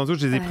 C'est pas tantôt,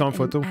 je les ai pris en But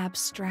photo. in an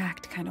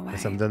abstract kind of way. Mais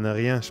ça me donne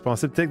rien. Je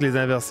pensais peut-être que les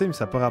inverser, mais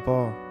ça n'a pas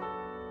rapport.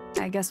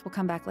 I guess we'll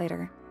come back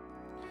later.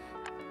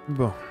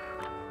 Bon.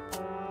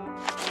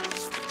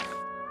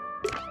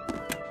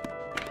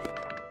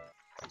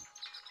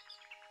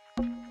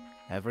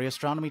 Every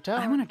astronomy tower.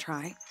 I want to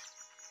try.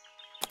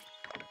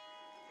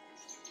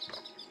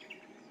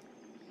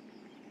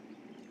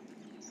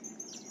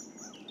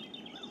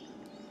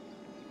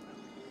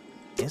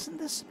 Isn't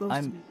this supposed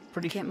I'm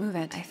pretty I can't move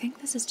it. I think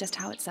this is just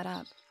how it's set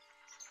up.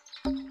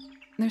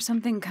 There's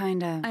something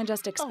kinda. I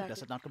just Oh, expected.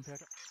 does it not compare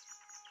to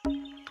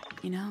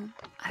You know,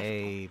 a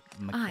I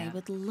mechanic?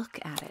 would look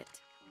at it.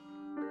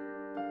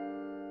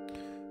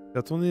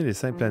 Faire tourner les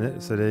 5 planètes, le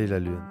soleil et la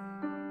lune.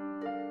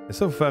 Et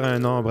ça, il faut faire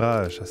un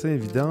ombrage. C'est assez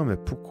évident, mais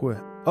pourquoi?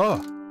 Ah!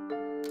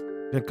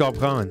 Je viens de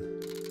comprendre.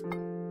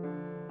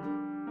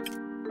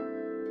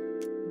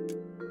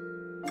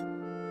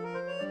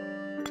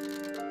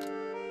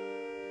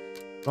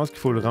 Je pense qu'il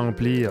faut le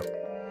remplir.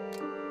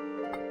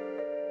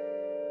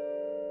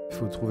 Il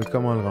faut trouver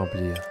comment le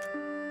remplir.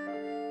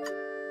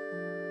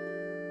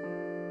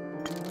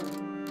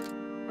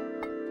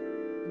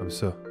 Comme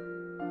ça.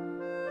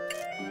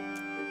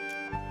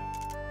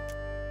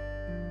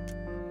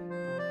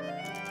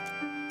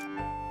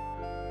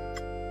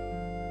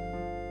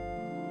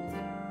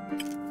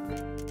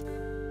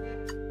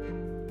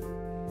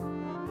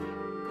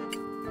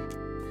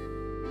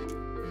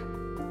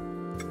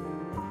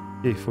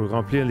 Et il faut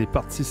remplir les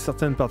parties,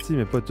 certaines parties,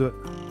 mais pas toutes.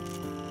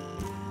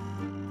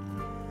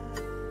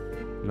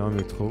 Là, on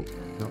met trop.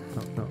 Non,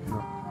 non, non,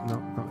 non,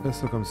 non, non. Laisse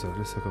ça comme ça,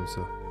 laisse ça comme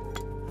ça.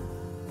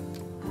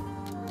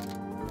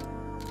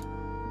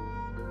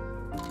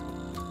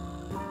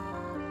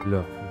 Là,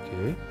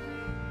 ok.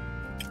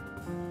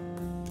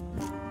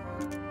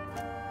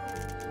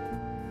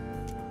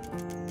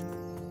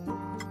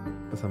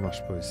 Ça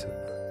marche pas ici.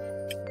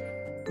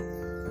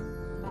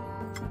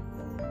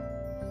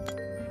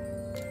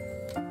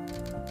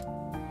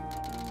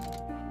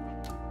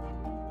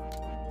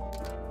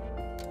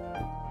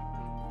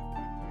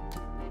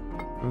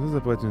 Ça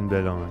pourrait être une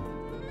belle angle.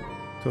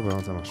 Toi, par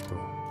exemple, ça marche pas.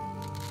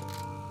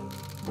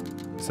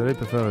 Le soleil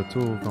peut faire le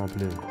tour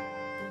complet.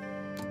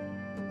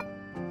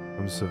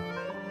 Comme ça.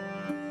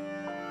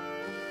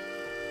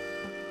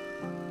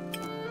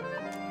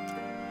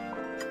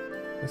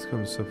 Reste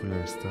comme ça pour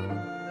l'instant.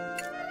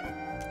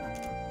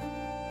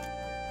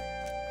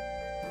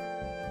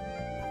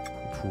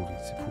 C'est pourri,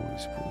 c'est pourri,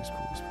 c'est pourri, c'est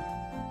pourri, c'est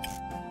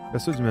pourri. Fais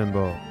ça du même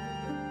bord.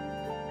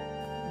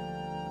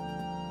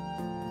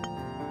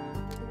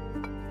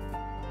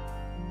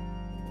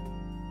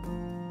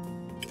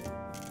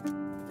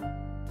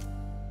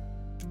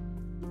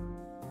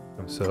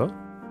 Ça,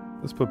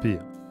 c'est pas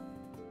pire.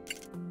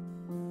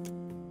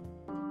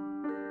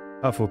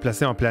 Ah, faut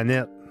placer en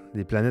planète.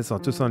 Les planètes sont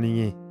tous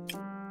enlignées.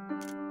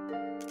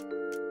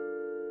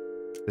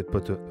 Peut-être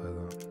pas tout, par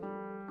exemple.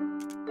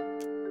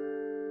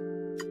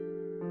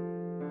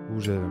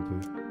 Bougez un peu.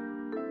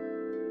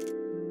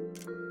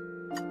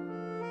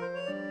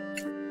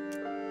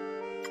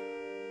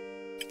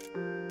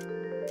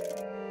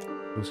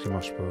 Chose qui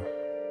marche pas.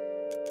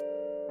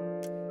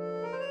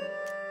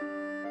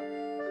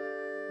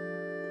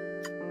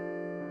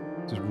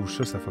 Si je bouge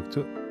ça, ça fuck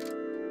tout.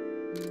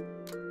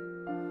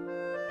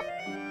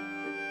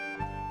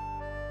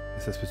 Et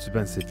ça se peut-tu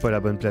bien que c'est pas la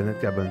bonne planète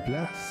qui a la bonne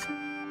place?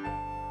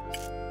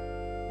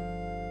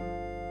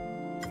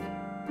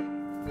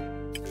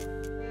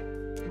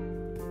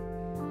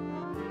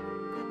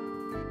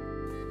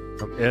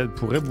 Donc elle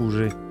pourrait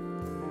bouger.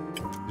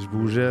 Je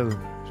bouge elle,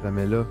 je la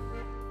mets là.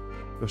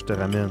 Là, je te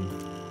ramène.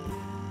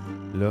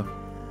 Là.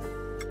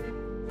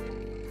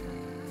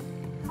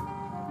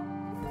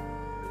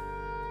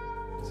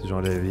 Si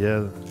j'enlève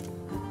elle,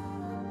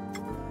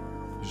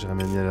 je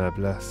ramène elle à la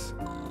place.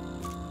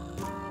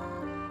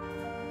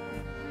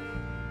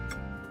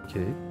 Ok.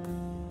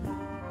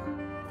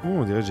 Oh,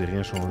 on dirait que j'ai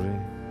rien changé.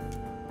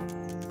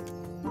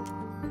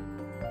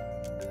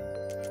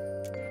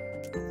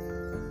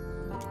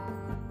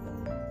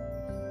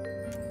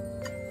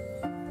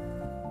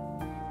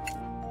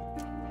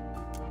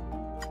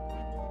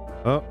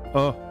 Oh,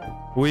 oh,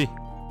 oui.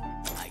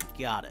 I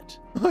got it.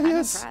 Oh, I'm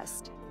yes.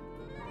 impressed.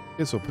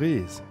 Quelle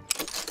surprise.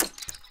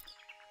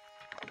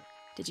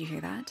 Did you hear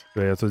that?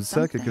 Tu as entendu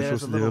ça? Quelque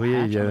chose de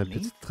verrouillé. Il y a une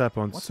petite trappe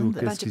en dessous.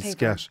 Qu'est-ce qui se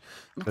cache?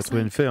 Tu as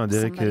trouvé une feuille, on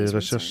dirait qu'elle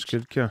recherche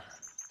quelqu'un.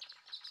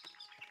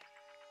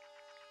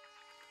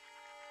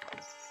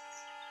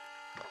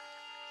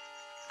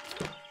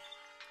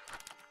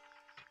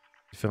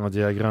 Différents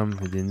diagrammes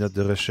et des notes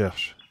de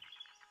recherche.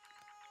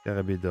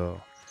 Carabée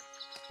d'or.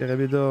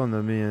 Carabée d'or,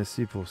 nommé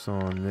ainsi pour son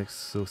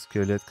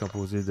exosquelette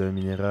composé d'un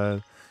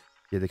minéral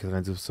qui est de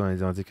 90%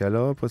 identique à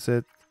l'or,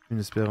 possède une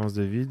espérance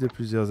de vie de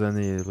plusieurs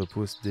années. Elle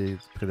repousse des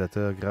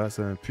prédateurs grâce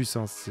à un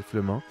puissant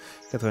sifflement,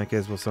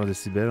 95%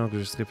 décibels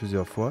enregistré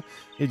plusieurs fois,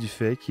 et du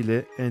fait qu'il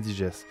est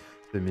indigeste.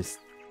 Le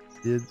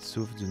mystide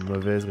souffre d'une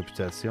mauvaise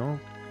réputation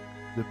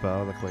de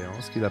par la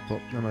croyance qu'il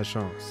apporte la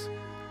malchance.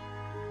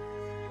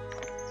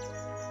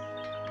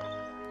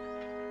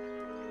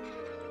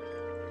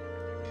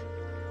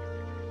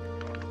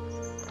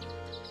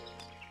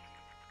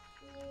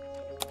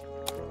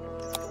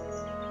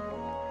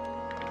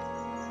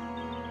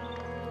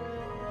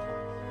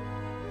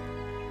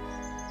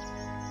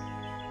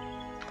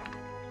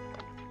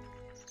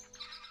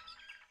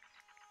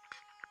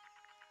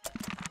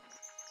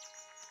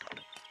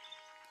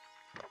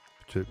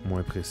 Peut-être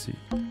moins précis.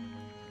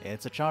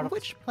 It's a chart of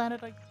which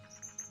planet I...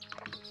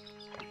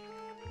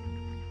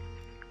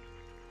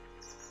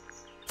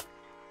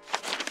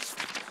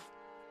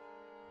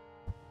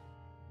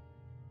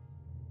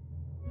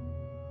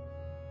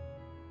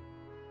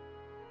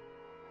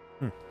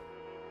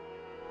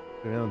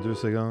 Je reviens dans 2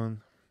 secondes.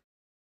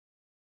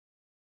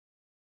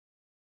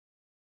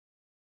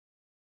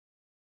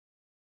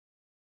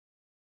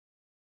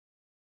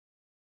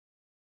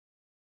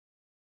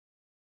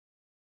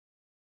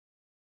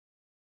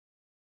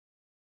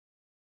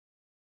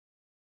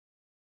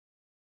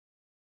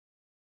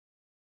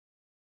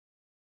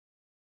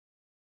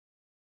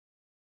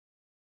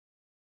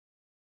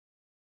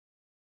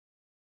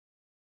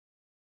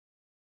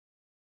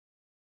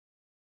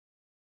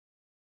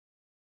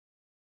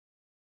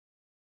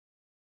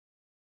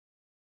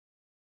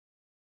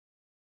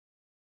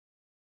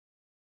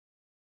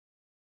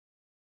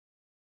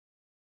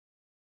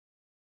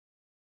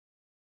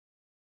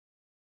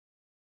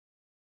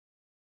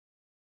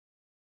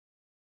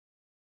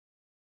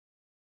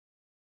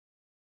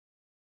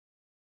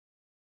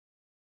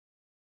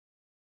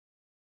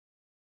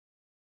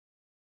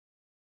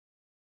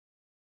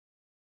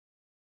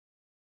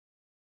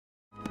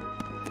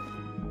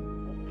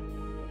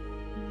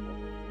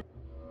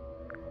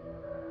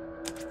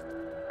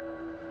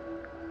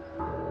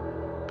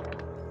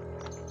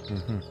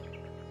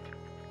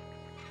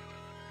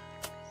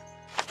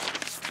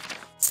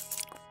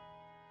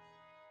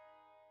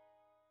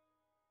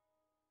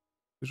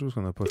 Quelque chose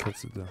qu'on n'a pas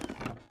fait dedans.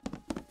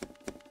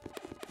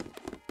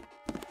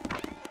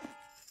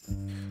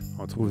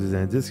 On trouve des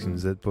indices qui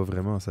nous aident pas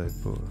vraiment, ça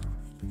aide pas.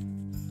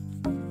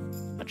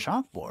 A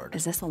chalkboard.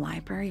 Is this a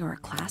library or a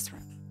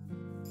classroom?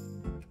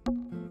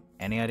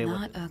 Any idea Not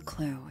what... a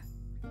clue.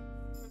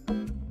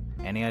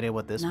 Any idea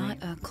what this Not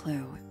means? a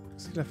clue.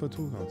 C'est la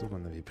photo tantôt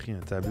qu'on avait pris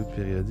un tableau de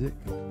périodique.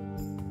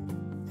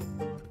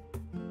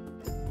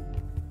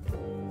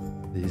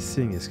 Des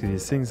signes. Est-ce que les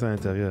signes sont à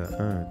l'intérieur?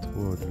 1,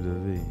 3,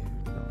 W.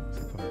 Non,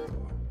 c'est pas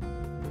rapport.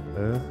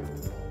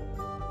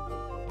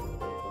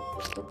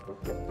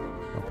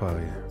 Non, pas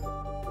rien.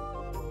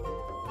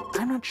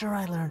 I'm not sure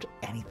I learned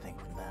anything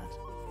from that.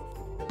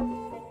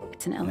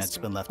 It's an And it's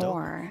been left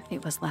or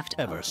it was left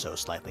Ever so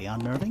slightly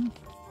unnerving.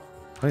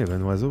 Ah, il y avait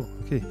un oiseau.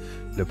 OK.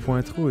 Le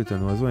pointreau est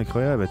un oiseau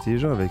incroyable,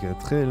 intelligent, avec une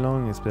très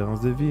longue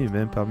espérance de vie,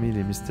 même parmi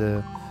les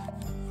mystères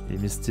et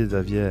mystides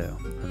aviaires.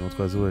 Un autre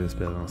oiseau a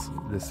l'espérance.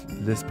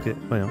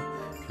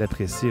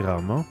 L'apprécie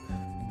rarement.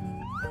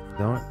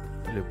 Donc,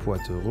 le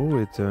poitreau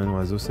est un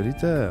oiseau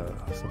solitaire.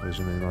 Son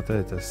régime alimentaire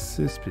est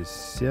assez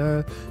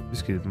spécial,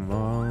 puisqu'il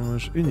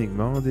mange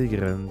uniquement des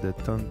graines de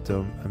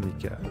tantum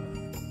amical.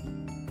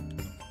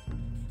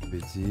 Je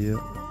vais dire...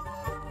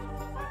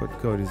 Pas de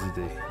cas les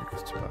idées.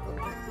 Qu'est-ce que tu parles?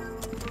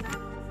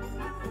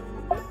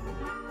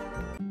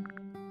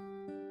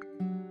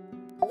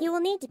 You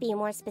will need to be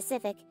more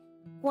specific.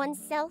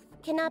 Oneself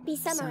cannot be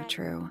So summarized.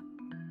 true.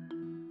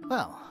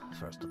 Well,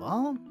 first of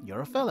all,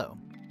 you're a fellow.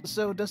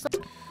 So does that...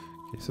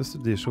 Okay, ça,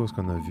 c'est des choses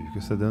qu'on a vues.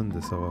 Que ça donne de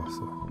savoir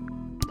ça?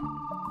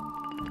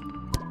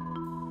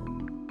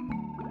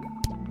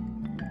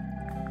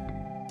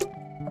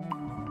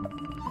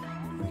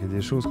 Il y a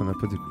des choses qu'on n'a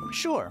pas découvertes.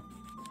 Sure.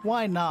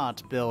 Why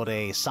not build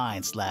a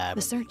science lab?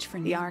 The search for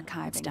the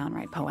archive's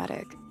downright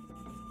poetic.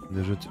 On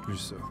a déjà tout vu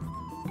ça.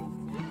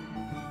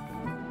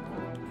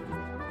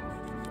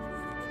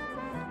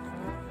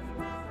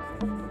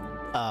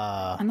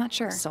 I'm not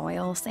sure.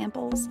 Soil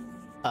samples?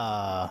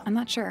 I'm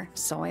not sure.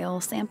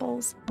 Soil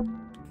samples?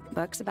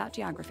 Books about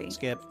geography.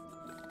 Skip.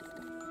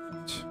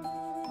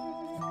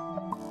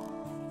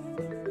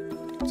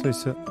 Ça et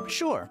ça.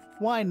 Sure.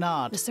 Why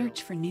not? The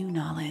search for new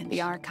knowledge. The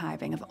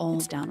archiving of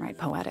old, downright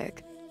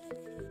poetic.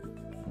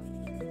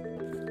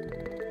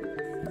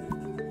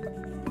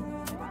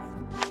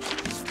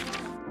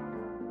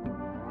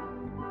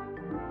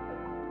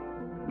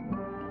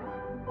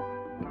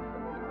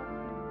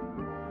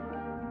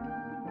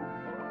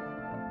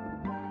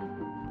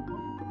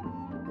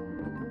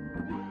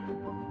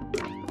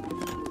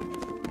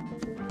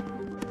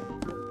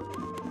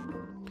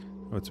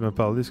 Ouais, tu m'as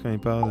parlé, ce quand il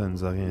parle, elle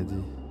nous a rien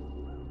dit.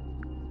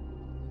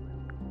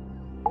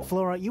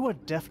 Flora, you were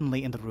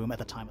definitely in the room at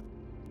the time.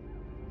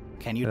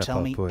 Can you Elle tell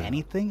parle me pas, elle.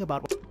 anything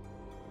about what...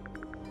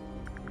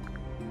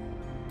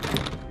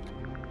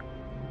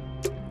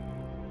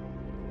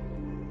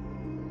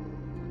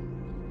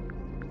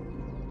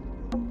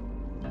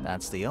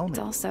 That's the It's only...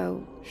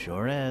 also...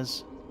 Sure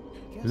is.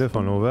 Là,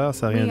 fond l'ouvert,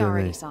 ça n'a rien We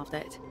already donné. solved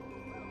it.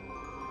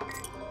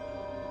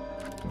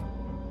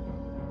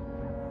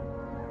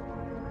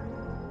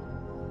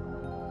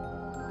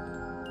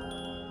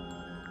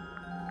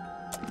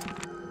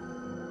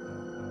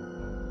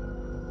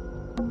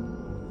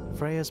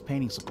 Freya's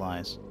painting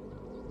supplies.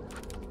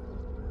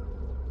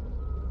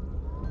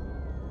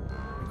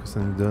 Que ça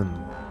nous donne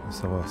de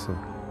savoir ça?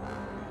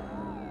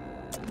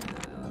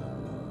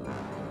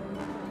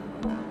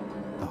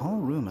 The whole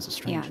room is a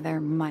Yeah, strange... there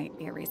might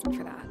be a reason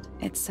for that.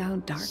 It's so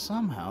dark.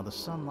 Somehow the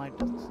sunlight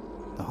does...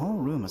 The whole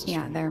room is a Yeah,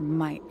 strange... there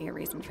might be a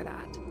reason for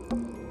that.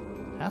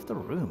 Half the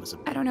room is a...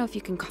 I don't know if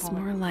you can call it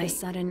more like the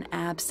sudden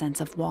absence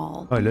of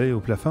wall. Ah, l'œil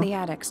au plafond? The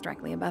attic's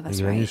directly above Les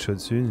us, granits right?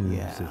 chauds dessus, une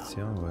Yeah.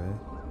 section, ouais.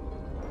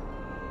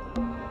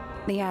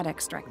 The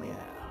attic's directly. Yeah.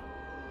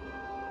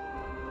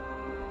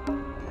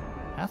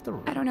 Half the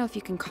room... I don't know if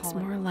you can call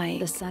it more like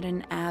the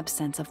sudden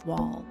absence of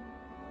wall.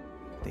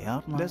 The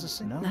outline... There's a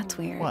signal. That's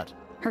weird. What?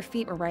 Her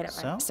feet were right up,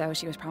 So? so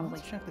she was probably...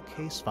 Let's check the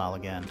case file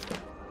again.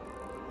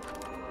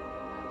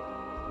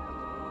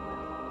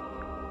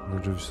 On a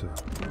déjà vu ça.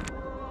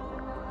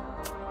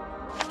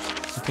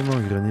 C'est tellement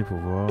un grenier pour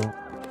voir.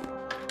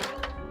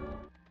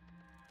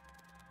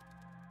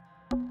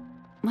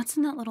 What's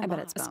in that little... I bet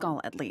it's a skull,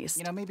 at least.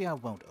 You know, maybe I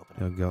won't open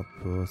Il it. regarde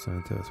pas, ça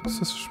l'intéresse pas.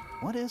 Ça,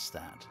 What is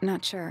that?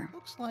 Not sure.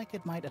 Looks like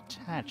it might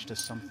attach to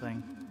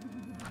something.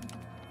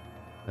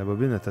 la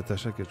bobine est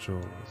attachée à quelque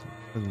chose.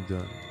 Ça nous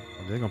donne.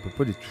 On dirait qu'on peut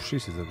pas les toucher,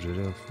 ces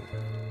objets-là.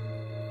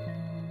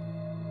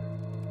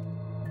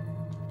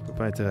 On peut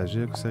pas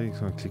interagir avec ça avec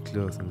un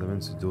clic-là. Ça nous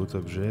amène sur d'autres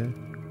objets.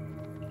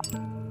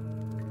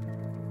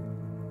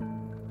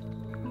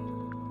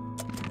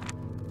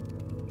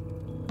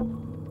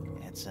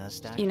 It's a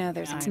stack. You know,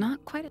 there's... It's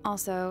not quite...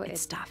 Also,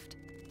 it's stuffed.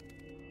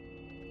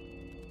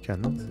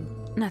 Canon,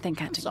 ça. Nothing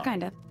catching. Sorry.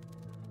 Kind of.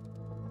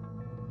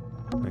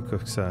 Un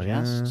coffre qui sert à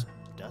rien. Just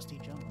dusty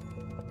junk.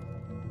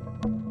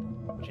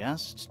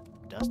 Just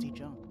dusty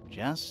junk.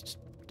 Just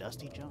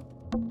dusty junk.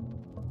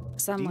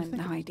 Someone, think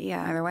no idea.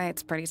 Either way,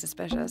 it's pretty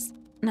suspicious.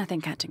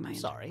 Nothing catching my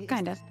interest. Sorry.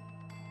 Kind of.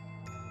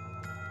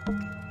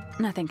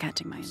 Nothing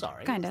catching my interest.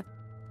 Sorry. Kind of.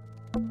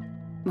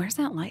 Where's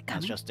that light That's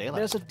coming? just daylight.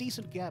 There's a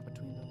decent gap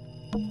between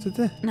them.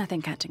 C'était.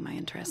 Nothing catching my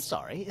interest.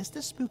 Sorry, is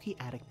this spooky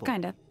attic book?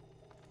 Kind of.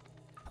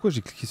 Pourquoi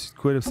j'ai cliqué sur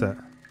quoi là ça?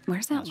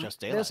 Where's that That's light? just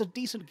daylight. There's a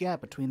decent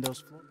gap between those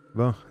floors.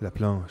 Bon, la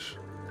planche.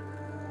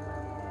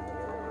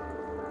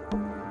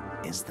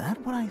 Is that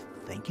what I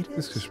think it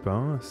Qu'est-ce que is? je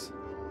pense?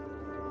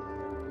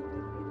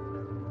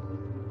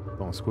 Je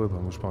pense quoi?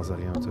 Moi, je pense à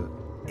rien en tout.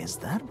 Is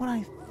that what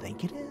I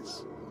think it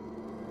is?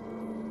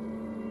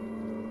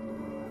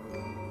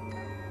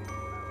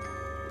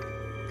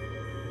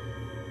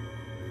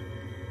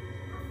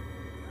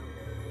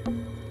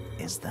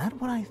 Is that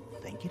what I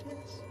think it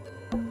is?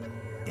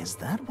 Is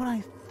that what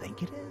I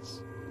think it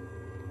is?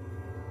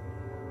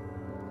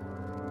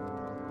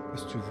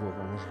 Qu'est-ce que tu vois?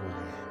 Moi, je vois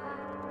rien.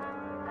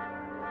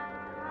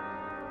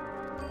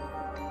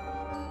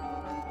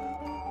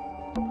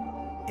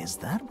 Is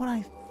that what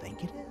I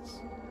think it is?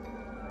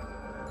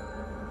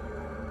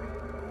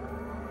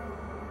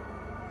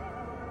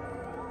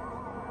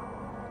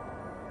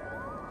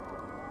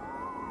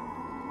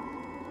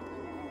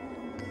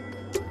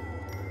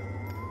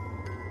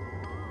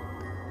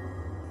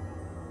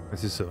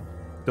 C'est ça.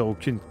 T'as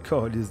aucune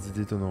calice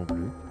d'idée toi non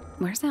plus.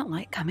 Where's that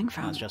light coming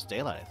from? It's just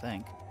daylight, I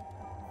think.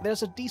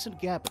 There's a decent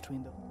gap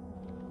between them.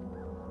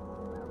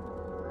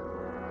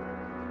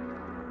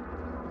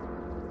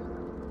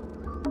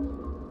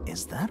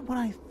 Is that what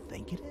I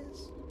think it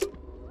is?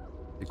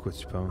 C'est quoi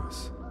tu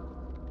penses?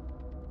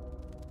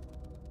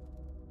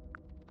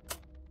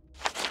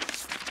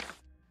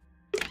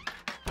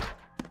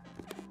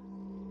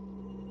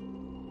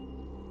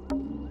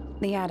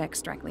 The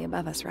attic's directly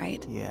above us,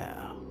 right?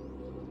 Yeah.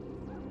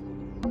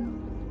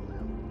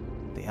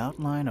 The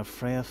outline of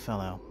Freya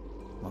Fellow.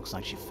 Looks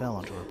like she fell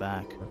onto her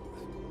back.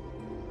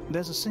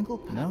 There's a single...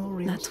 No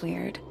real... That's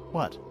weird.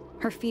 What?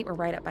 Her feet were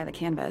right up by the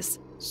canvas.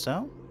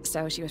 So?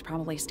 So she was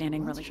probably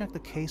standing Let's really... check the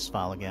case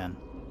file again.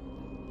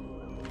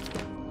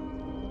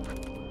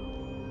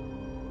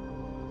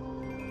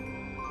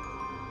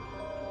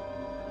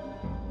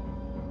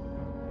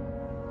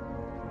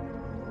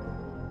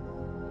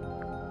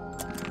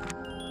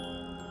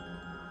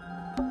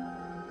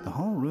 The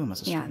whole room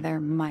is a Yeah, there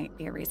might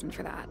be a reason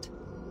for that.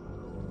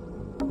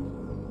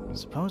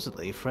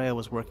 Supposedly, Freya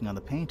was working on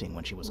the painting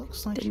when she was...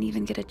 Looks like Didn't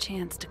even get a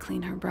chance to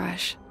clean her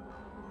brush.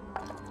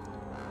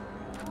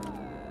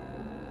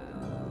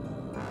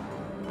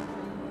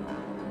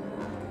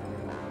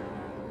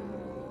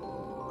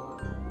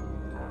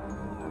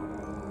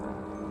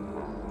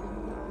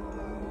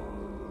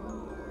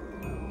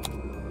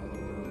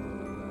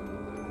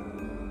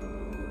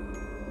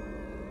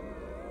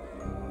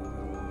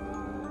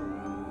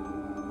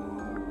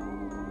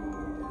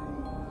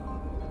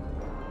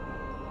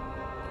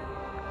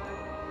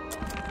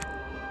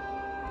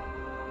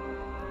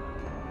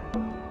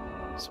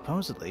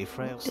 Supposedly,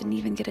 Freya didn't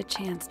even get a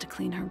chance to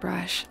clean her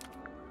brush.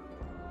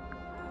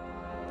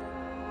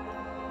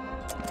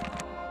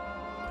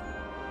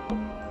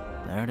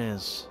 There it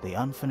is. The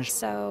unfinished...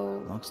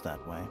 So... Looks that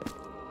way.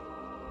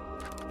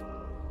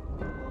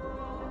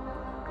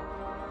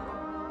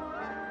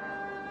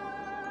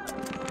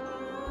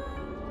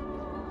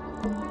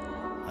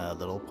 A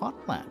little pot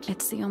plant.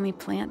 It's the only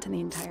plant in the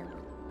entire...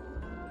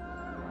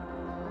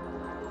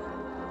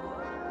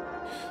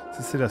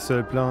 C'est la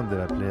seule plante de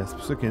la plaie. C'est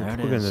pour ça qu'il y en a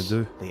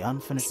deux. The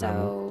unfinished...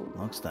 So...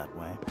 Looks that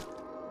way.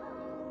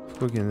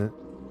 Pourquoi qu'il y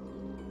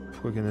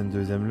en a une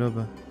deuxième là,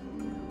 ben?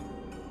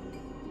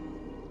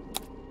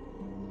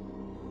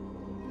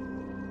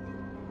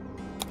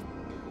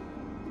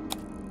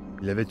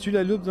 Il avait-tu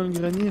la loupe dans le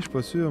grenier? Je suis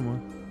pas sûr, moi.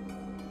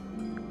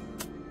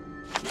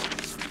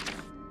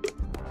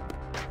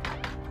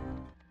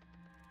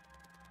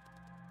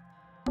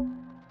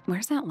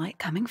 Where's that light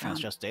coming from?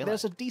 It's just daylight.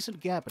 There's a decent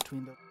gap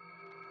between the...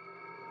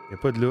 Il n'y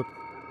a pas de loupe.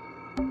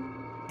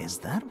 Is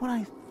that what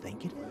I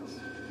think it is?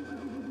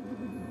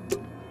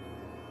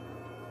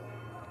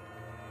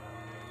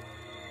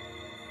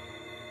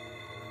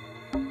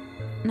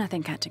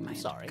 Nothing catching my...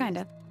 Sorry. Kind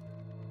of.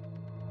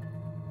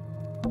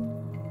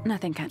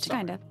 Nothing catching...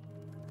 Kind of.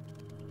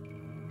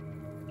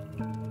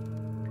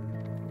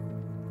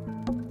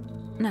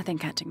 Nothing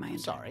catching my...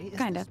 Sorry.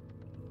 Kind of.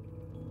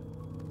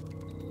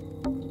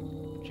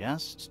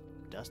 Just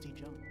dusty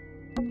junk.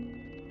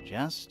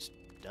 Just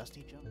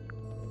dusty junk.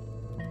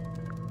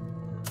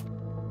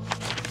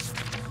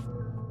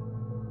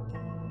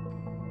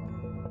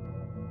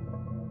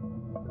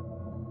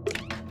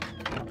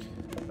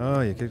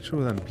 Ah, il y a quelque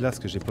chose dans une place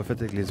que j'ai pas fait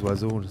avec les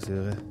oiseaux, c'est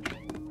vrai.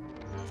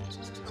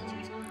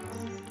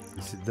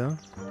 Ici dedans.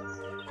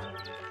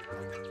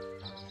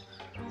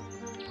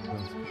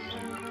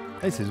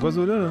 Hey, ces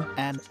oiseaux-là, là.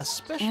 And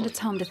it's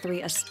home to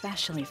 3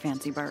 especially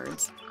fancy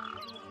birds.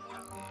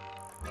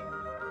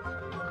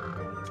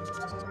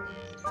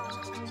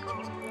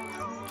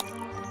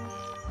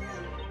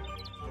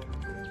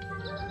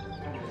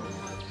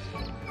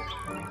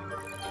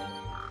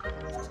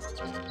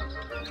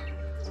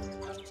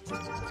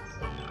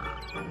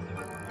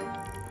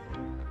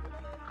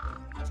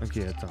 Ok,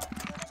 attends.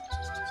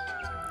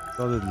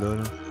 Sors de là,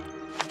 là.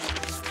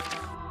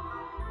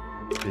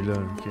 C'est là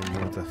qu'il y a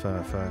une autre affaire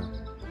à faire.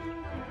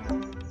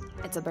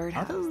 It's a birdhouse.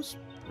 Are those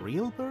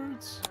real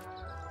birds?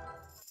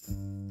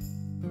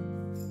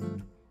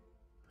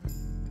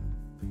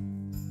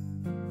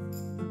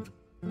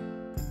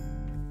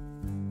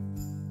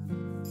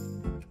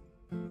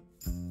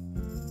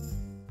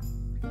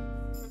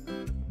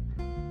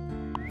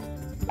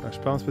 Ah, je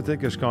pense peut-être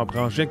que je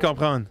comprends. Je viens de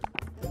comprendre.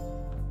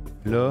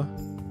 Là.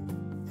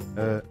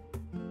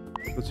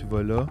 Toi, tu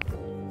vas là.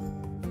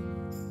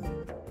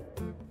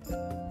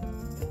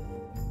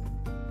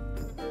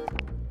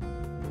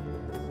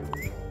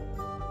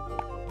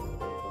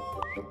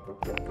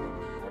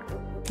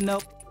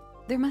 Nope.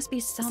 There must be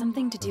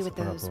something to do with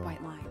those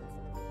white lines.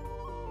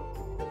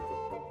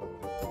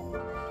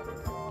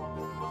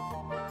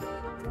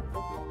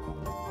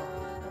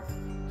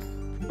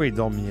 Pourquoi il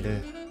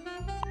dormirait?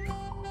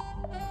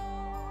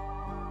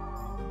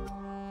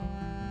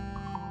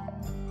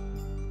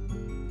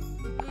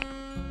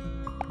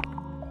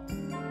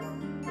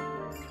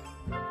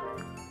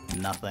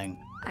 Nothing.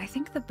 I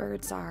think the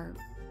birds are...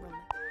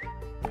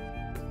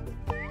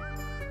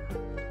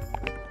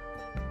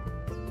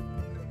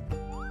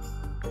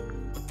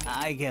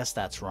 I guess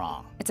that's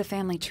wrong. It's a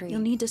family tree. You'll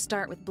need to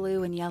start with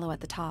blue and yellow at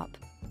the top.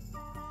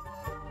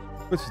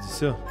 Pourquoi tu dis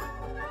ça?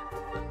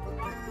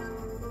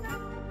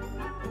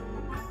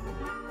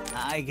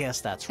 I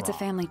guess that's wrong. It's a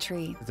family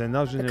tree. C'est un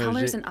arbre The colors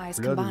généalogique. and eyes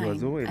Couleur des combine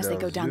oiseaux et as they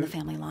go leurs down the yeux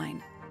family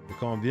line. se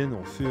combinent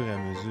au fur et à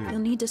mesure. You'll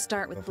need to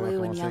start with Il va falloir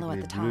blue and commencer yellow at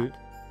avec the les bleus top.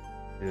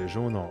 et le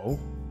jaune en haut.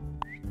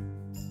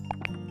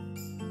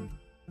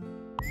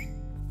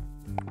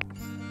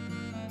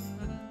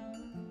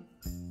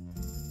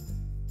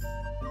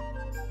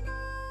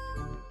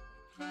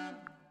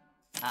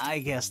 I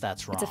guess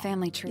that's wrong. It's a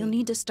family tree. You'll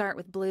need to start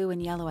with blue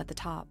and yellow at the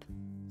top.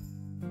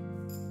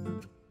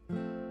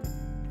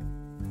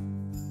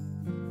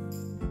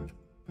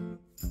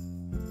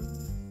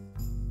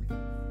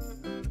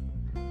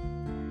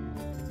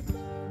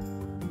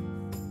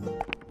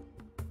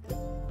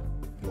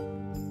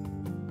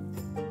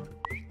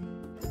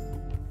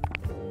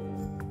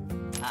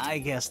 I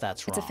guess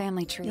that's wrong. It's a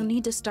family tree. You'll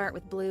need to start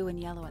with blue and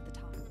yellow at the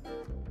top.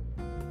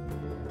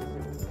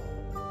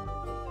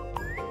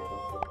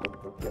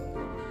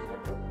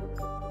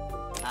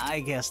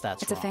 I guess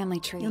that's It's a wrong. family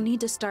tree. You'll need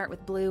to start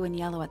with blue and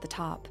yellow at the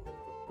top.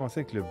 Je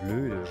pensais que le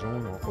bleu et le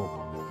jaune en haut.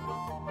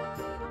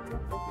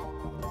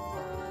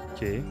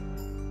 OK.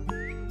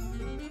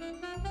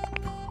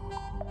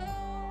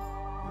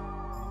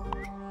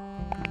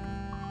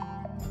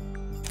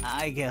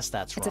 I guess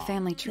that's It's a wrong.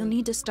 family tree. You'll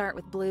need to start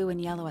with blue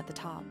and yellow at the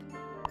top.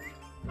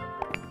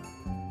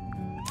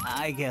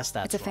 I guess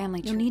that's It's a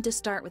family tree. You'll need to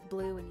start with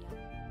blue and yellow.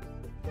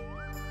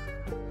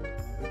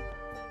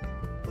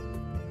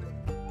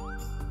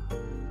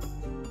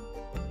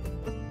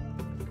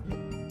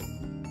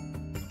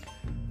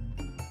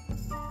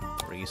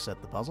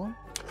 Reset the puzzle.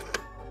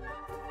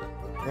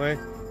 Ouais.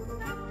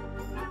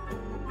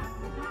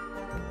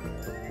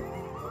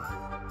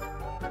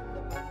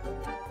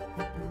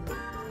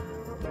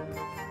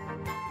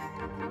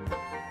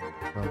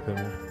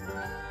 Rappelle-moi.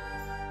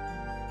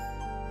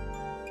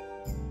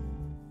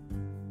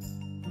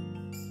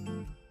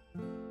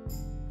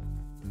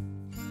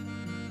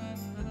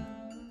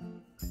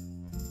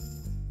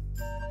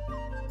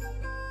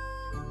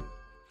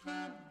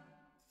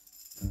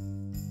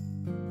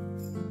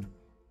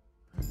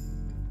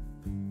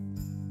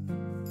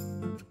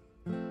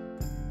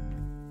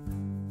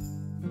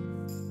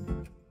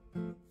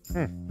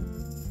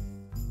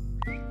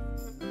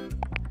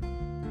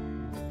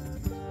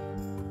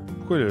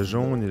 Pourquoi le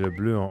jaune et le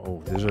bleu en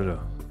haut? Déjà là.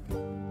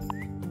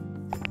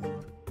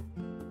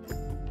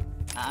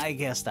 I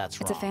guess that's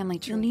It's a wrong. family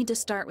tree. You'll need to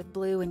start with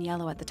blue and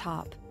yellow at the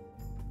top.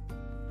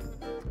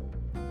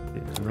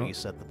 Okay, non.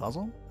 Reset the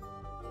puzzle.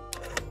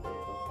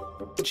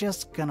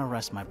 Just gonna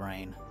rest my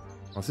brain.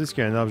 On sait ce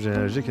qu'il y a un arbre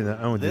généalogique, il y en a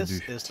un au This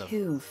début. is the...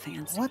 Too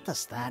fancy. What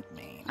does that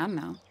mean? I don't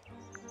know.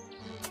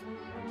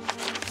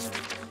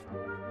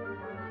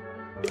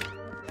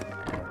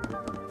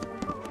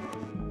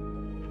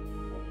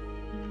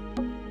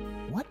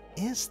 What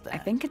is that? I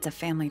think it's a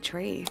family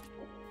tree.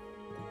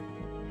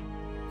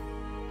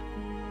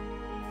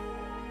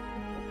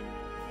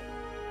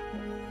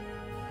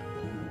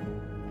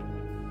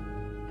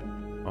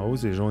 En haut,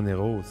 c'est jaune et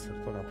rose. Ça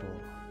n'a pas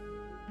rapport.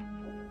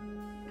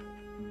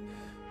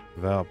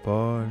 Vert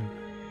pâle.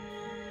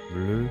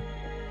 Bleu.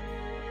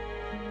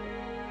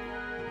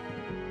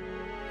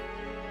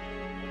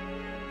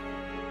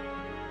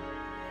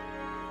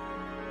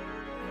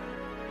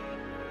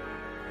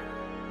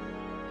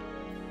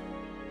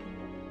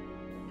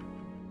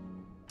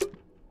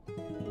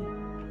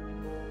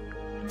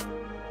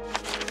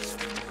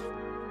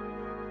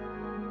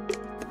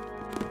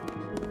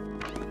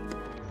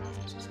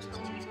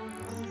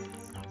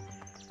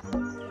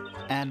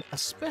 And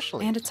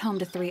especially... And it's home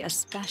to 3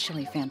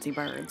 especially fancy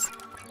birds.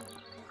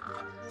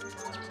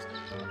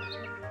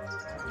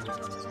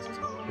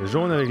 Le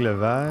jaune avec le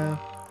vert.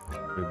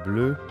 Le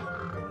bleu.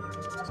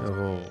 Le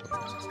rose.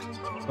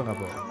 Pas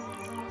rapport.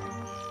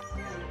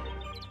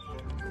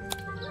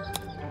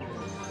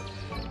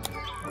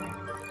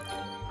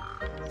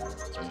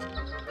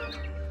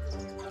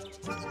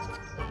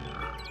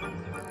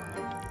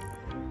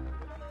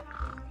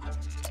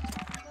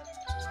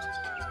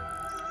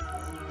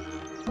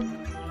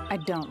 I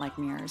don't like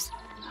mirrors.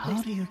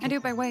 How do you I do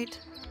it by weight.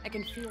 I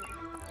can feel it.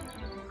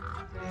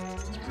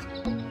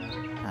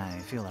 I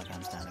feel like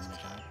I'm standing in the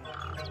job.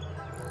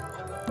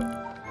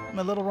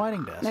 My little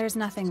writing desk. There's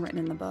nothing written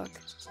in the book.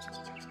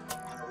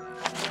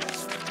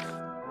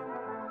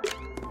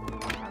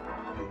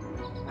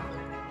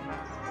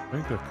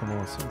 Rien que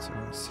recommencer une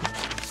semaine ici.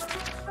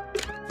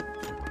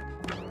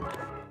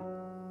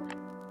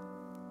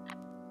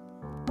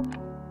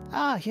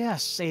 Ah,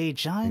 yes, a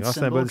giant Grâce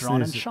à un symbol bas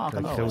drawn in dessiné, chalk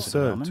on the écrit au opposite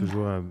sol, Roman.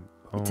 toujours un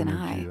It's an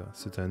rond eye. qui-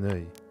 c'est un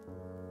œil.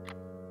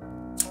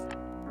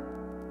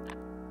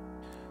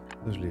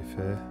 Ça, je l'ai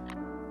fait.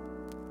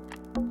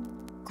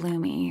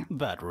 Gloomy.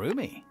 But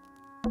roomy.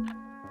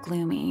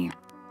 Gloomy.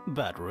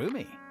 But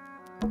roomy.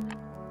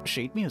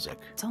 Sheet music.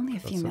 It's only a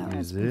few notes.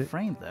 It's been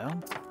framed though.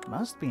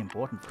 Must be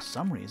important for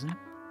some reason.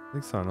 C'est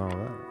que c'est en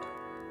envers.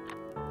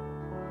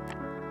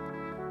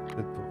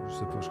 Peut-être pas, je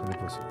sais pas, je connais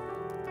pas ça.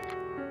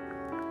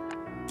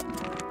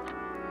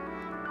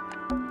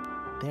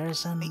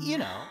 There's an, you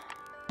know.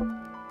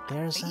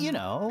 There's an, you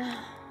know.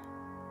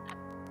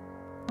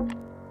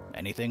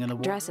 Anything in the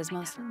wardrobe? Dresses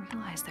mostly. Never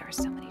realized there were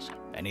so many shades.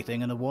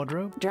 Anything in the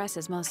wardrobe?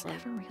 Dresses mostly.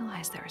 Never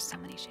realized there were so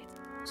many shades.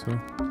 So?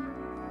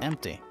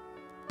 Empty.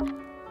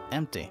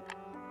 Empty.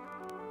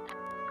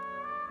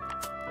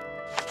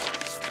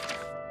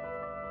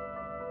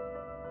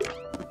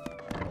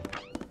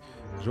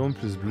 Jaune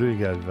plus bleu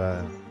égale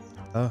vert.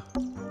 Ah.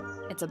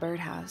 It's a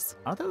birdhouse.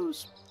 Are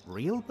those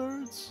real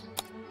birds?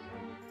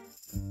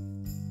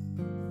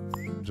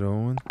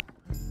 Jaune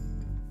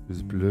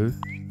plus bleu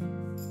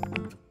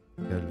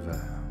égale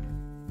vert.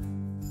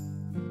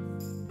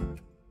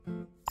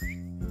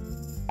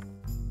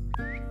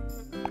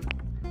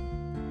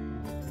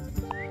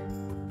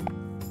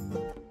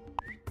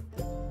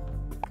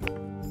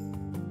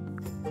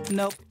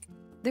 Nope.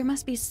 There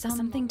must be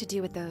something to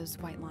do with those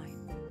white lines.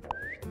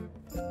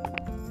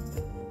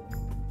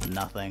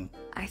 Nothing.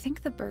 I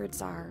think the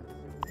birds are...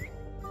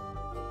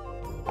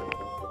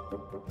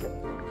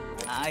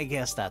 I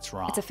guess that's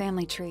wrong. It's a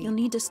family tree. You'll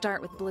need to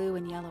start with blue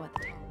and yellow at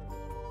the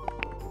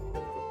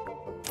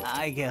top.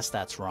 I guess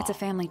that's wrong. It's a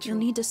family tree. You'll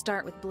need to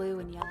start with blue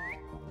and yellow.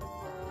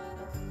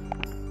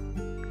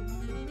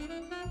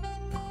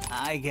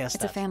 I guess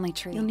it's a family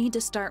tree. You'll need to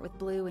start with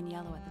blue and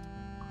yellow at the top.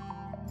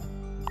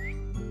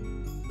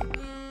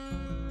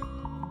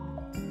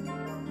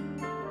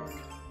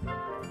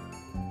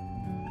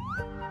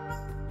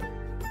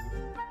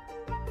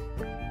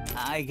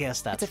 I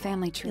guess that's it's a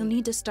family tree. You'll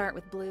need to start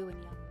with blue and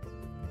yellow.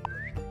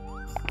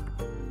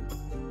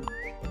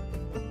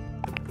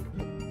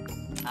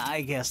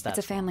 I guess that's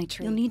it's a family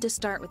tree. You'll need to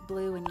start with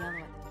blue and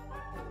yellow.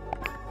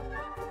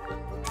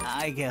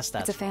 I guess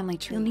that's it's a family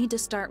tree. You'll need to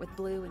start with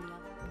blue and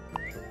yellow.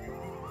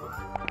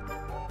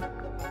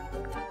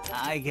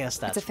 I guess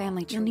that's it's a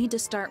family tree. You'll need to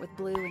start with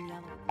blue and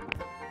yellow.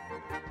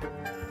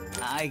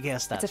 I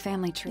guess that's it's a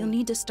family tree. You'll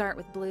need to start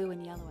with blue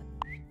and yellow.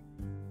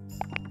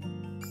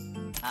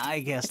 I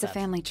guess it's a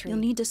family tree. You'll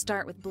need to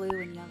start with blue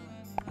and yellow.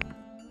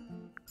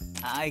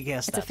 I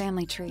guess it's a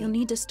family tree. You'll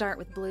need to start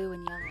with blue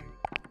and yellow.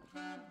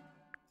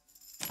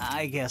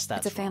 I guess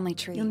that's it's a family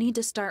tree. You'll need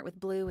to start with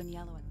blue and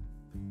yellow.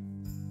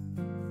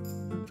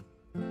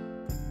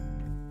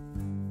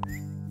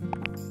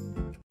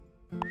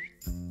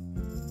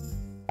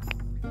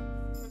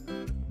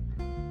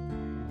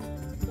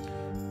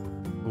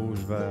 Rouge,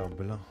 vert,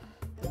 blanc.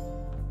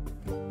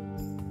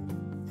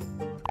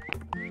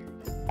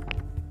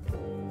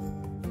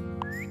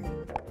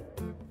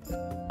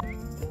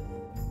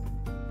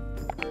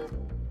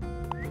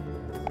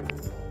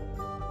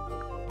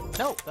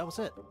 No, that was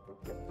it.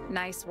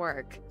 Nice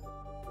work.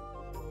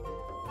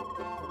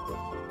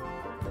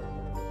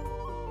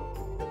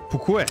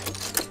 Pourquoi?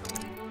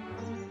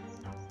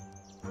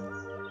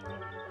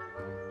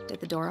 Did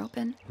the door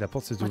open? La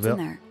porte s'est What's ouverte.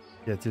 in there?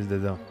 Qu'y a-t-il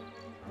dedans?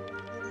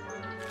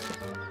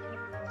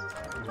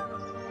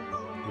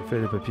 J'ai fait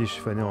le papier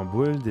chiffonné en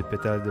boule, des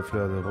pétales de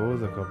fleurs de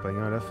rose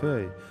accompagnant la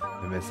feuille.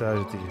 Le message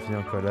est écrit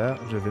en colère,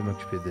 je vais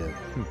m'occuper d'elle.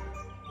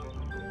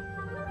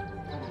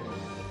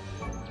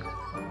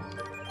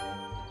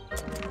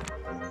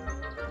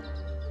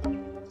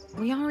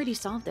 We already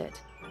solved it.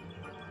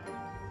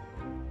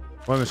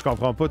 Ouais, mais je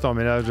comprends pas ton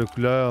mélange de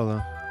couleurs,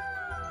 là.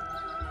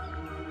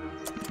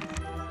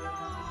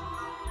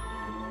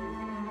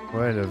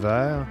 Ouais, le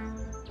vert.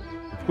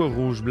 Pourquoi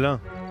rouge-blanc?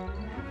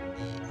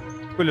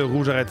 Pourquoi le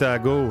rouge arrêté à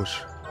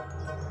gauche?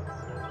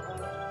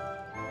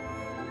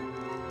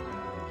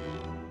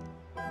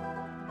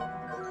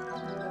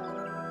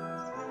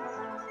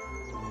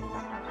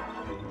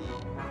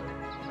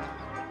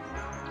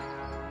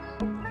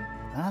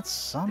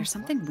 There's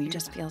something we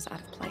just feels out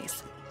of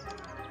place.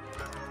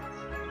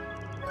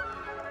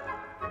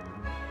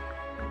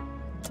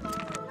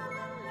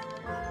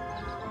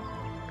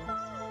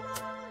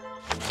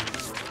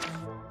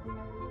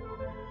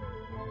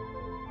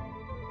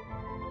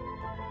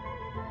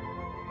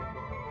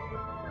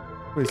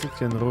 Pourquoi ici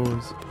qu'il y a une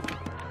rose?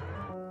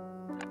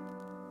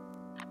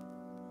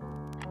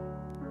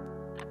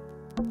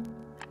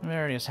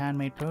 Various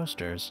handmade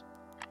posters.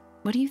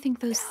 What do you think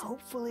those...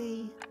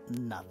 Hopefully,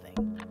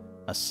 nothing.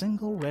 A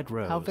single red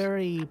rose. How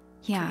very...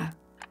 Yeah,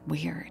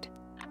 weird.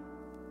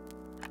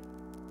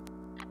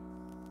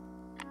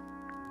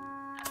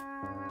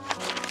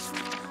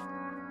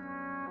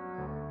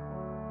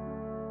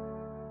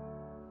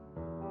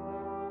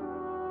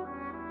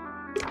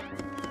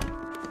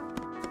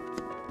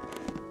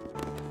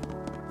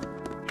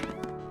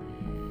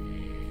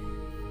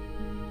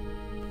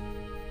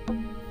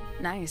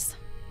 Nice.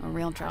 A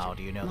real treasure. How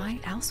do you know Why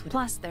else would...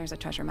 Plus, there's a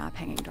treasure map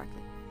hanging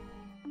directly.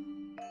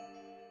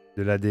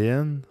 De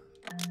l'ADN?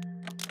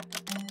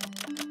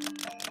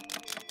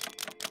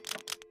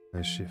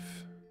 Un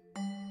chiffre.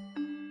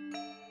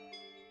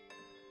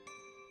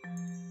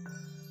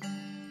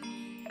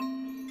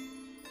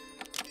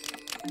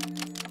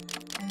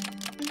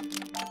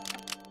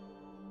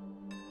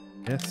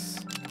 S.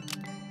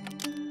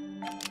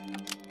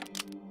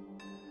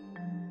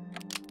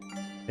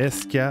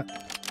 SK.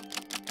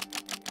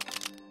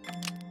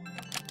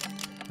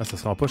 Ah, ça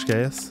se rend pas jusqu'à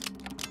S.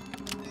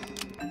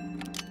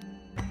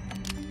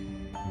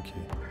 Ok.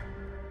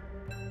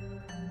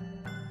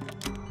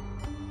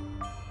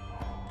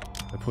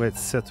 Ça pourrait être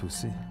 7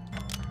 aussi.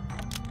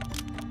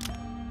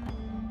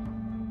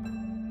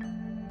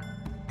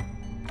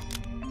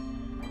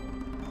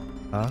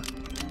 A.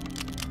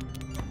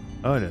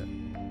 Ah, là.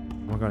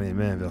 Moi, quand les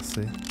mains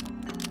inversées.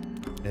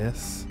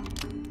 S.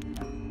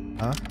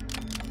 A.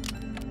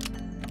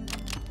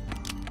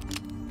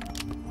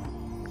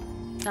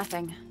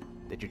 Nothing.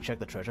 Did you check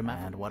the treasure map?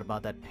 And what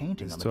about that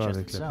painting on the L'histoire chest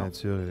avec la itself?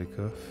 peinture et les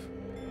coffres.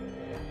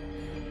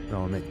 Là,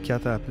 on va mettre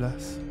 4 à la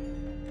place.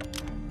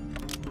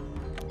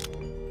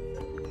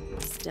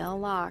 Still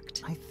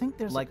locked. I think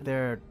there's like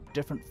they're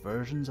different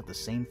versions of the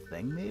same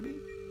thing, maybe?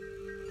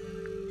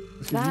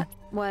 That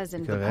was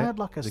in Correct.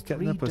 padlock has Le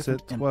three cadenas possède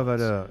different 3 inputs.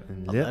 valeurs.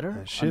 Une A lettre, letter,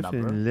 un a chiffre,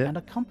 number, une lettre and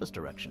a compass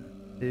direction.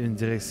 et une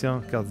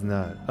direction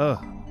cardinale.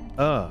 A.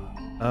 A.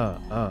 A.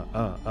 A.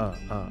 A. A.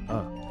 A.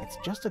 A. It's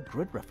just a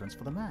grid reference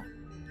for the map.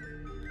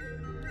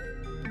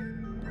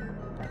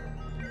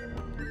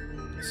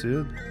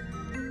 Sud.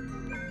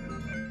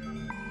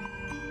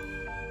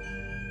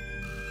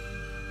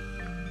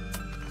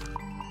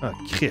 Ah,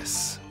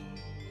 Chris.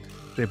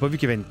 J'avais pas vu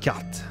qu'il y avait une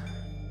carte.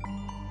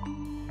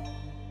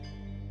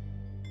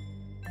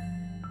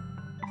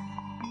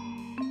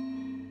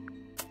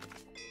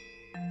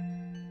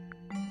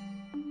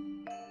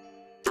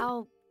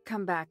 I'll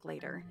come back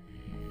later.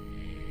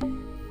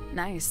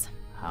 Nice.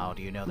 How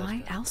do you know Why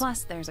this? else?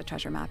 Plus, there's a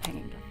treasure map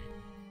hanging.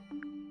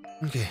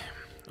 OK.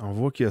 On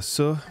voit qu'il y a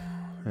ça.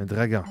 Un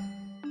dragon.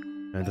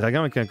 Un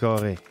dragon avec un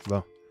carré.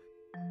 Bon.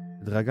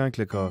 Le dragon avec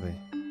le carré.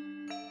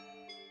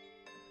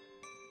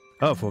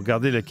 Ah, faut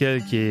regarder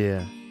lequel qui est...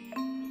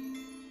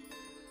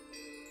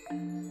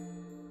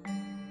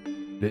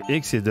 Le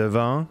X est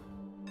devant.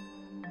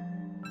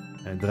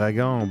 Un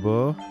dragon en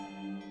bas.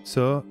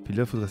 Ça. Puis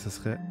là, faudrait... Ça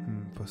serait...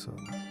 pas ça.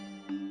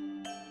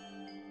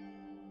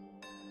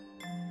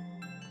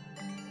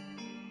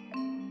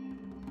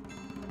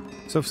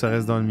 Sauf que ça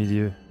reste dans le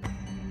milieu.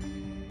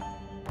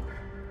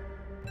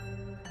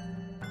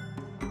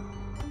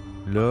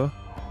 Là.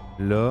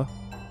 Là.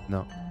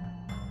 Non.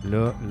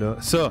 Là. Là.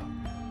 Ça!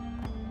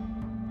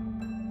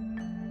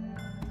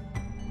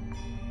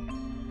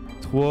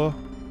 3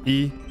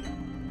 I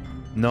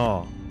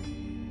Nord.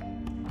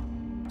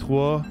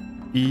 3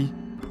 I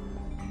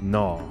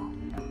Nord.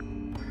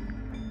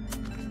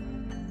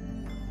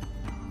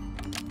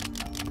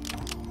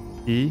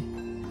 I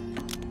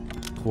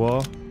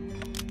 3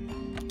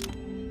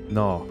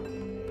 Nord.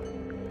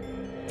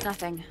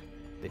 Nothing.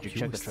 Did you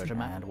check the treasure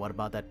map? And what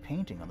about that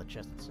painting on the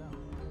chest itself?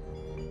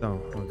 Attends,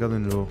 on regarde de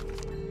nouveau.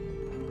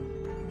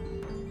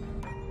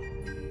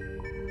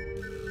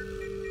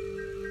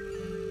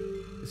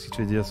 Qu'est-ce que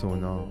tu veux dire sur au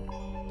nord?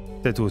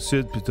 Peut-être au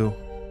sud plutôt.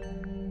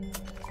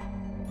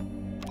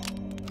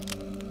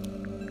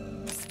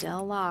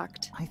 Still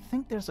locked. I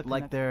think there's a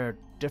like they're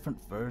different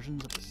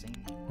versions of the same.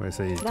 On va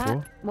essayer That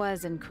 3.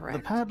 was The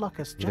incorrect. padlock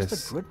is just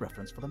Yes. a grid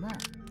reference for the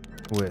map.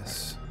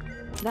 Ouest.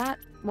 That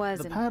was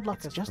The in...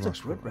 padlock is just a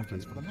Marche grid pas.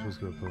 reference Ok, for the quelque map. chose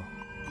qui va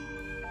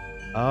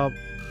pas. Arbre,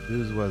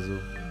 2 oiseaux.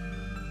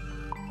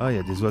 Ah, il y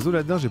a des oiseaux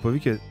là-dedans, j'ai pas vu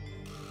que...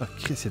 Ah,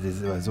 Chris, il y a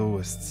des oiseaux,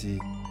 hostie.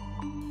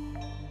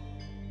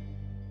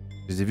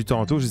 Je les ai vus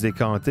tantôt, je les ai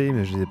cantés,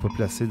 mais je les ai pas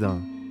placés dans...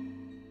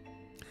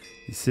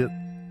 Ici,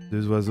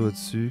 2 oiseaux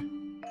au-dessus.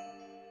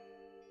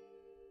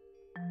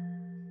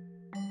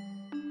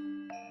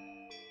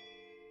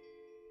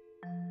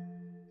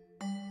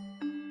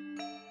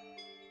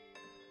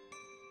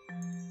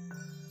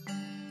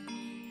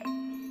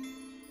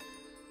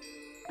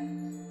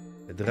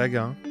 Le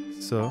dragon,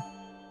 ça.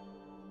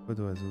 Pas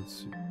d'oiseau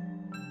dessus.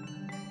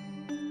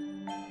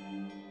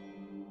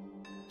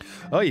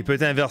 Ah, il peut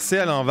être inversé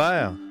à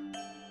l'envers.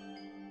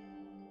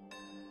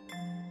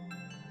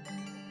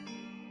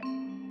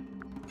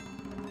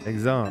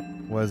 Exemple,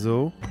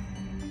 oiseau.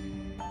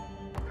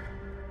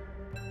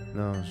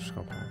 Non, je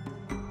comprends.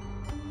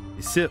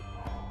 Ici.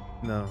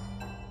 Non.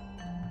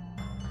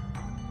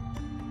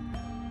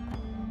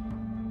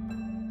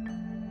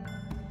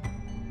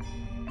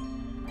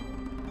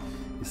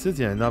 Ici, il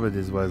y a un arbre et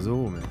des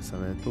oiseaux, mais ça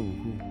m'aide pas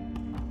beaucoup.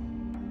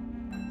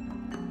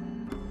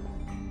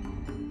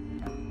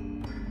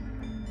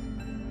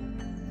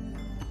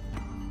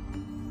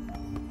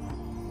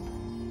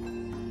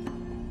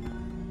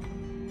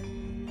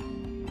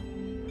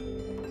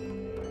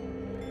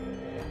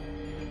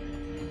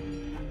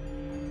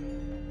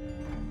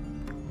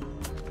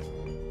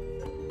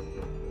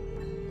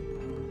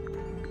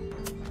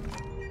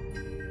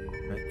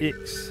 Un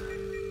X.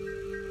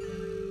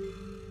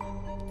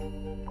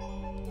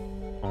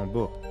 En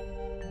bas.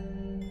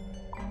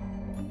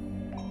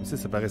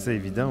 Ça paraissait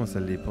évident, ça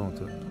l'est pas en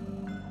tout.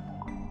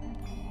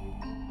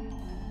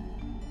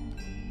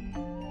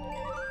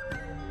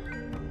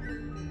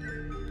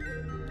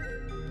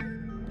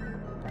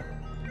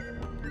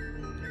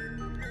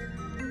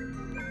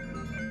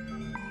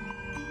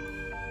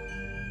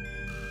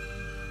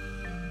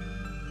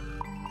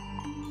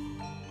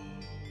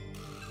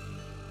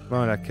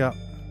 Bon, la carte.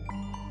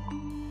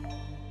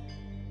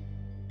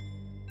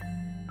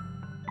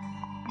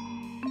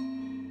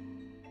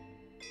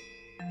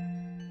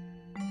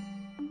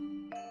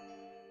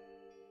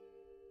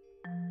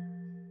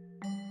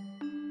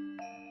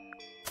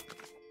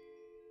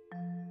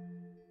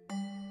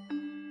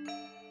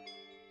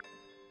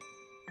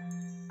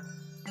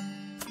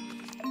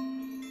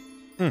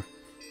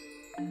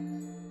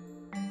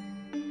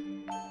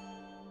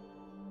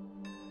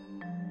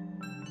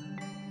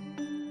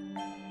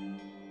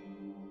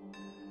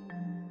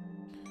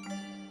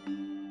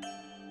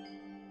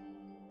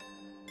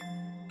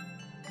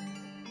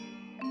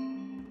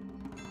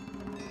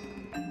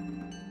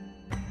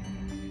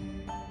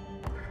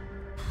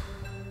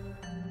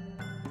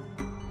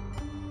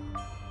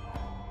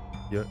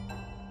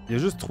 Il y a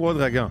juste 3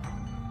 dragons.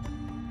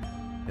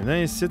 Il y en a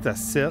un ici à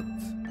 7.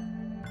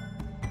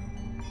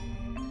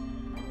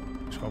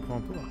 Je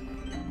comprends pas.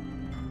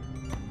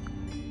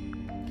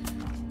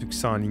 Vu qu'ils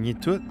sont alignés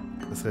tous,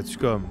 ça serait-tu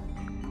comme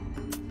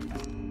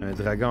un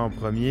dragon en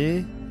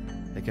premier,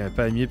 avec un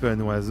palmier et un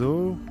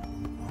oiseau?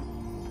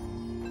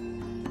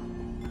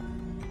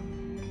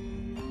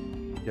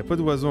 Il n'y a pas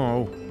d'oiseau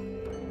en haut.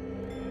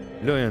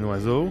 Là, il y a un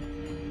oiseau.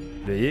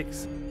 Le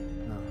X.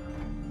 Non.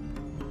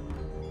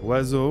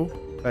 Oiseau.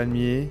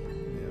 Palmier.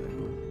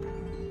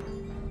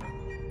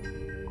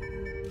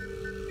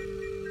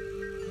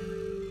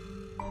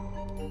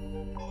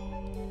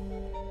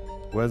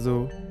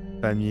 Oiseau.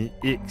 Palmier.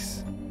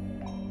 X.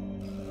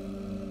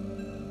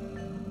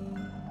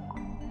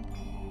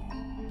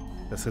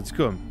 Ça serait-tu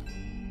comme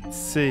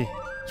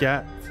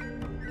C4.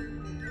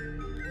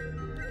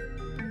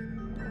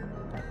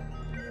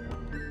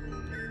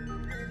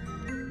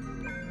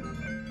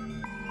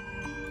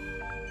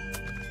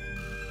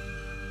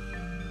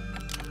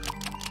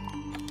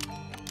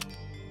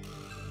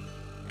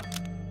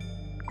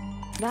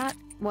 That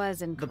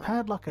was incorrect. The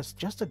padlock is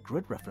just a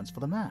grid reference for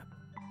the map.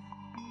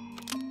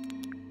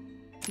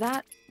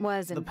 That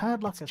was The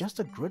padlock is just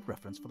a grid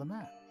reference for the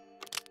map.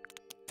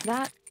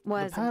 That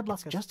was The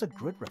padlock is just a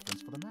grid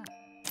reference for the map.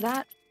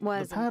 That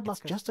was The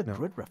padlock is just a No.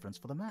 grid reference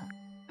for the map.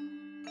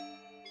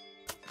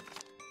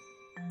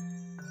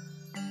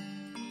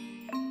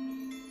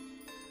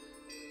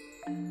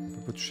 On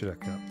peut pas toucher la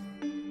carte.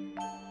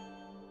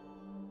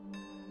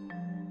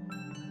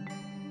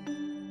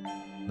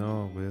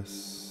 Nord,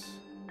 ouest,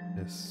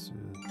 est, sud.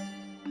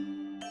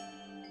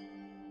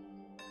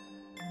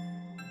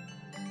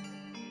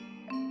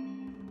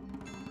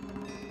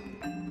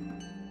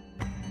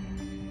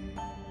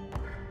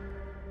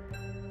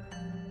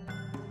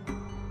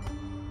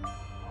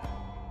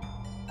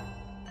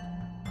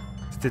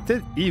 C'était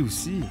peut-être I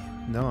aussi.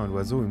 Non,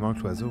 l'oiseau, il manque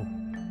l'oiseau.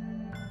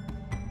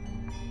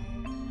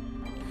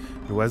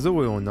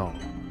 L'oiseau est au nord.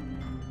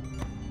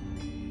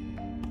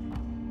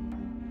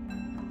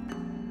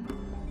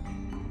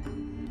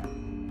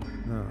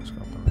 Non, je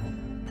comprends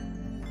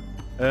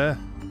pas.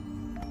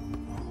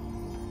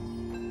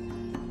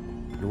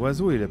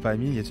 L'oiseau et le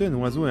palmier. Y a-t-il un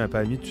oiseau et un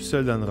palmier tout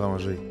seul dans une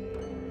rangée?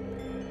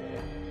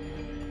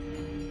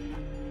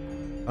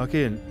 Ok,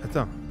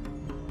 attends.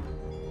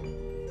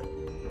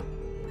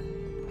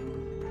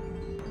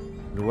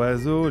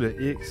 L'oiseau,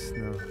 le X,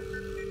 non.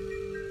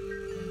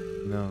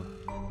 Non.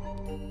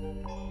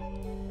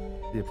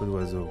 Il n'y a pas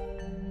d'oiseau.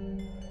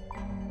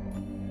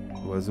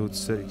 L'oiseau tout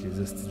seul avec les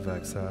hosties de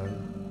vagues sales.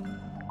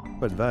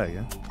 Pas de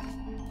vagues, hein?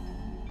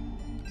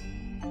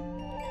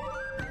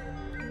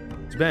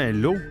 Tu ben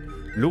l'eau.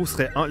 L'eau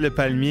serait entre le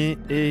palmier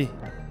et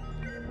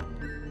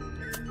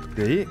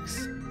le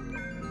X.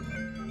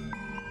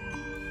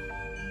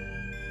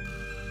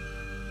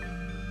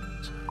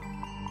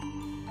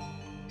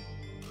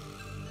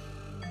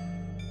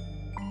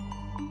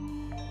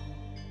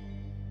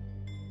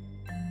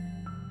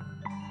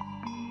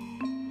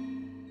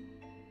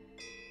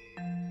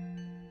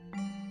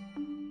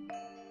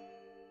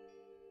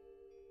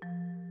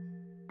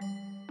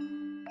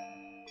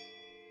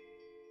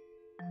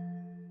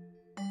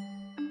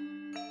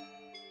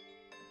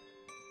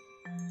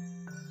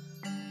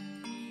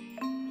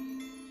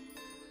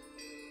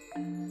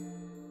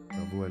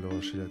 Bravo à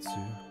lâcher là-dessus.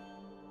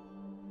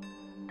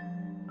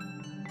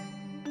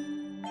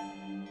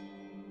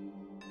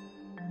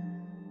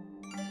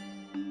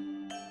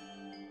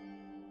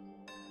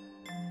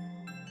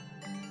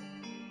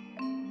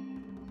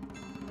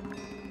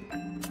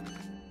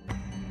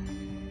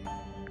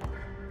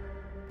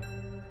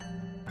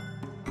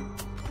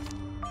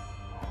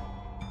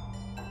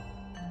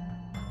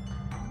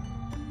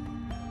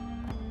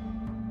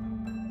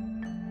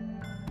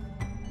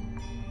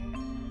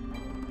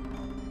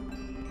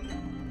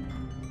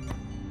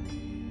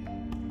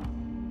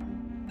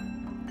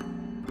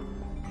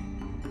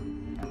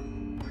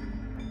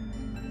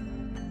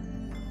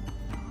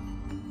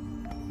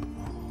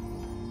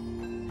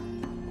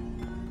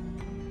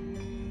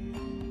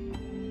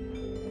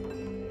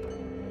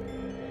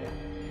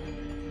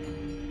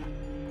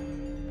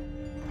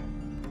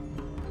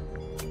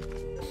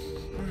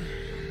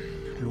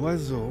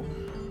 L'oiseau,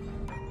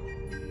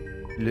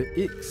 le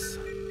X,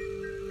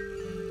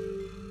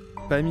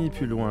 palmier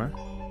plus loin.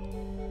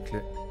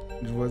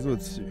 L'oiseau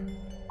au-dessus.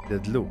 Il y a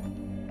de l'eau.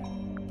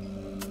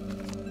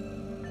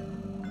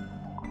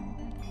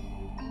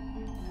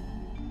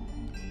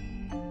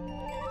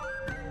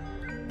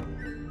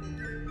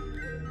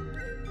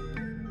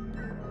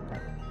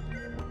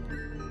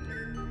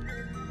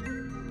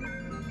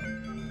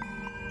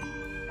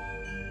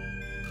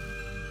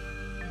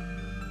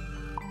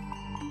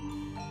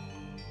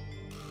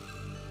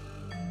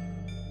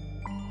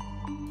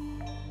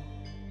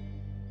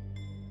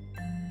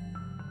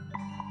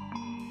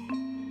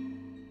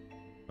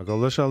 Encore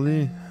là,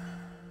 Charlie.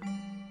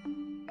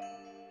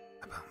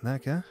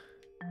 Tabarnak, hein?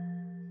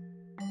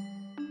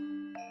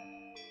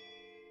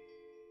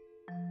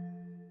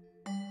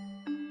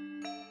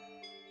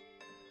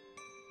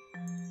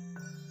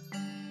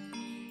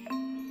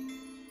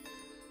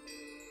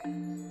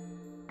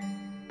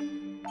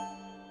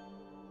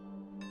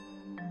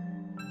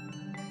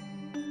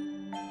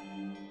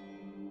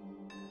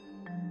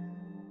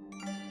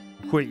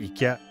 Pourquoi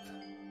I4?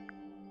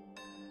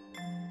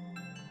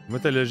 Moi,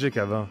 ta logique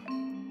avant.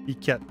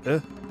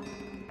 I4E.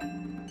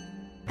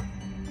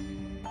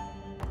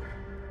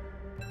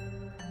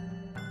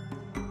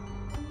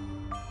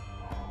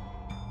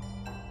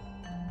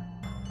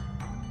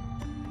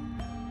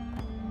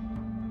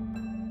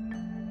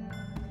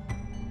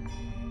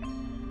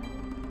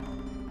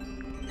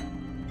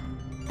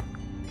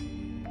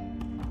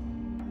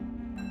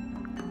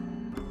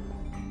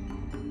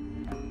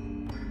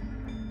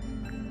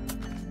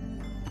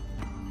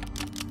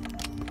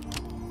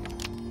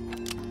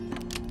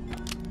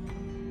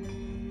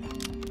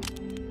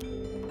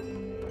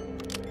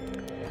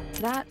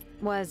 That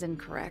was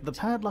incorrect. The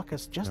padlock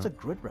is just a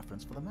grid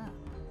reference for the map.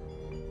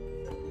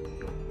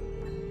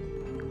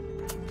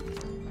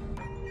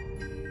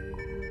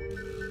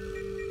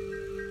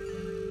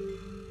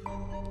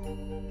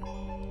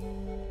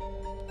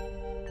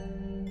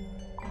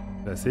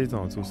 J'ai essayé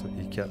tantôt ça,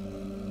 I4.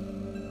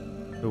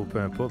 Ou peu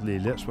importe les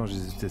lettres, je pense que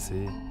j'ai tout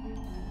essayé.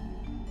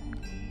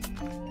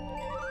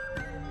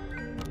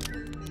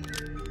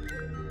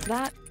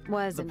 That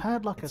was The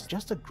padlock is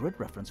just a grid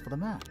reference for the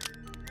map.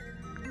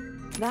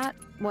 That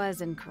was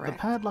The incorrect.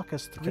 padlock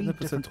has three Quand on possède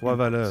different trois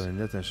valeurs, inputs. une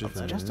lettre, un chiffre,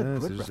 It's un just a c'est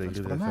grid juste la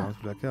grille de reference for the référence map.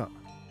 pour la carte.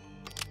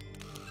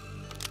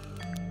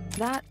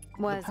 That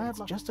The was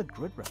padlock just a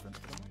grid reference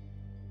for the map.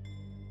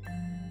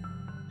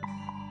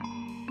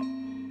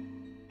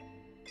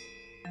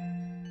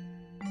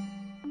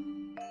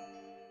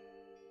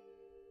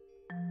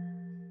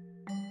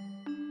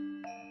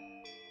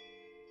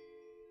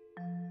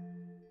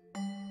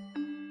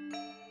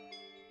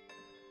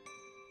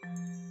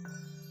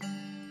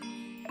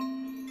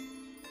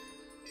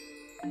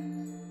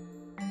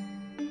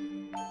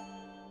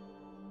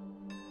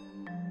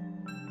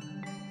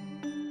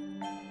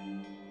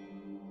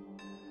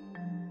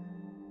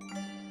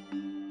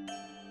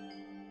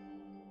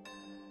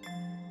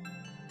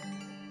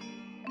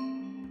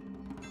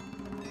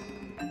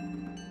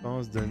 Je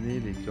pense donner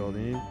les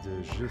coordonnées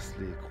de juste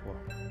les croix.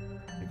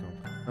 J'ai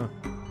compris. Ah.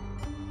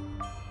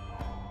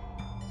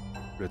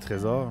 Le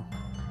trésor.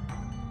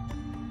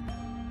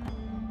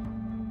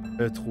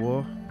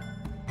 E3.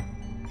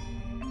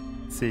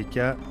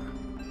 C4.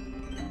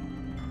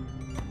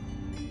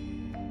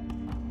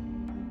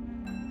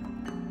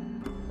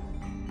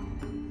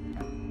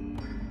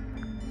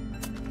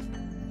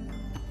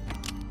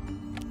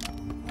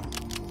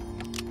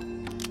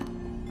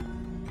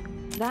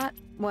 that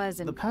was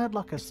The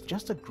padlock is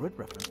just a grid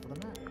reference for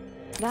the map.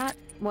 that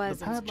was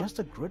The padlock just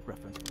a grid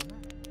reference for the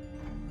map.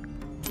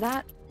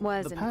 that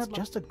was The padlock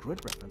just a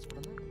grid reference for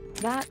the map.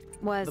 that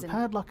was The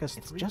padlock is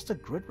just a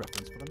grid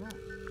reference for the map.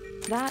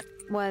 that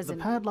was The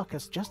padlock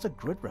is just a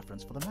grid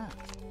reference for the map.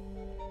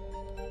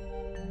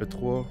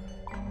 E3.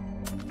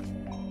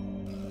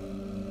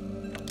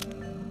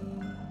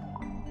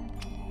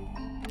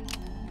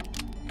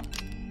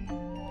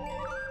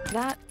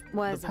 that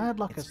was The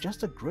padlock is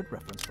just a grid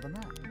reference for the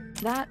map.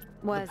 that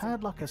The was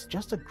padlock is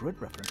just a grid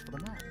reference for the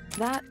map.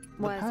 that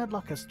The was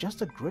padlock is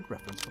just a grid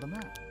reference for the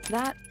map.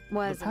 that The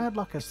was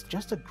padlock is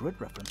just a grid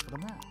reference for the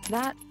map.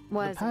 that The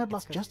was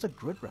padlock just a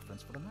grid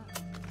reference for the map.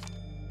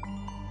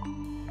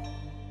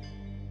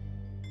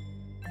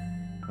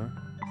 Hein?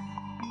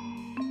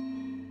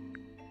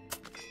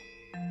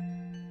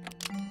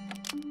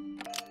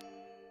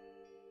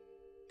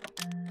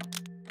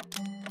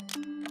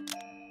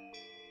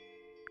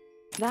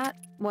 that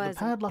The was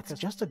padlock is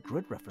just a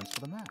grid reference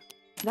for the map.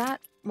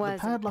 that The was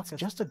padlock is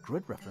just a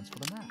grid reference for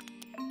the map.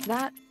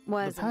 that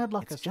was The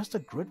padlock is just a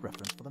grid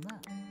reference for the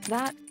map.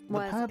 that The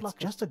was padlock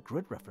just a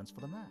grid reference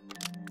for the map.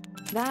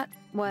 that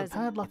The was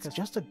padlock is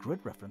just a grid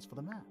reference for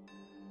the map.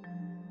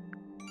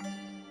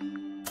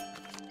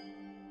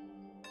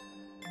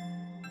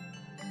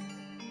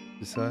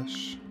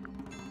 Sache.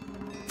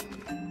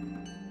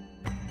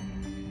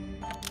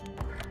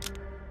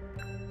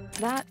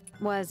 that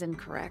was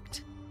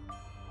incorrect.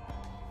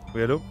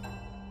 Oui, allô?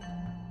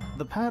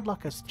 The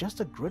padlock is just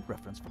a grid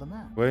reference for the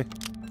map. Oui.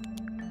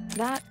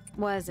 That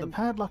was The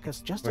padlock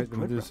is just a Oui,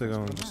 donne-moi grid 2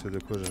 reference for secondes, the je sais map. de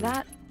quoi j'en ai.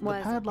 that The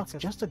was padlock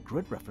is just a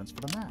grid reference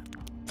for the map.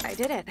 I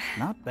did it.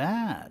 Not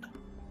bad.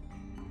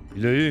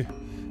 Il l'a eu.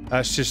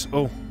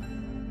 H6O.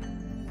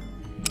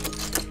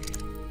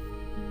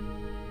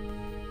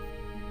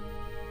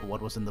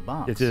 What was in the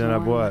box? Il était dans la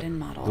boîte.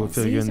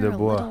 D'autres figurines de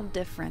bois.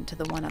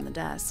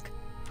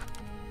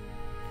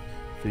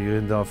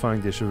 Figurine d'enfant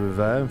avec des cheveux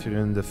verts, une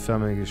figurine de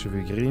femme avec des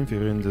cheveux gris, une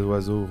figurine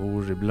d'oiseau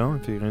rouge et blanc,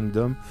 une figurine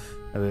d'homme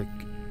avec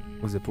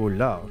aux épaules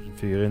larges. Une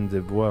figurine de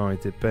bois ont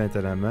été peintes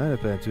à la main, la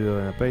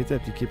peinture n'a pas été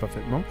appliquée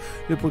parfaitement.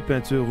 Le pot de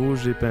peinture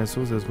rouge et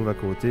pinceaux se trouve à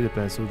côté, le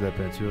pinceau de la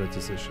peinture a été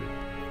séché.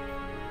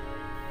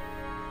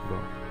 Bon.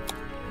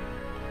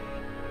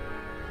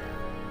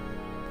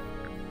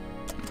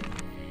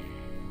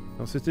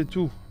 Donc c'était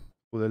tout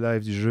pour le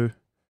live du jeu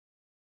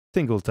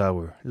Tangle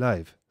Tower,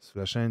 live sur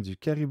la chaîne du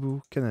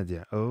Karibou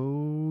Canadien.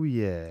 Oh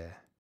yeah!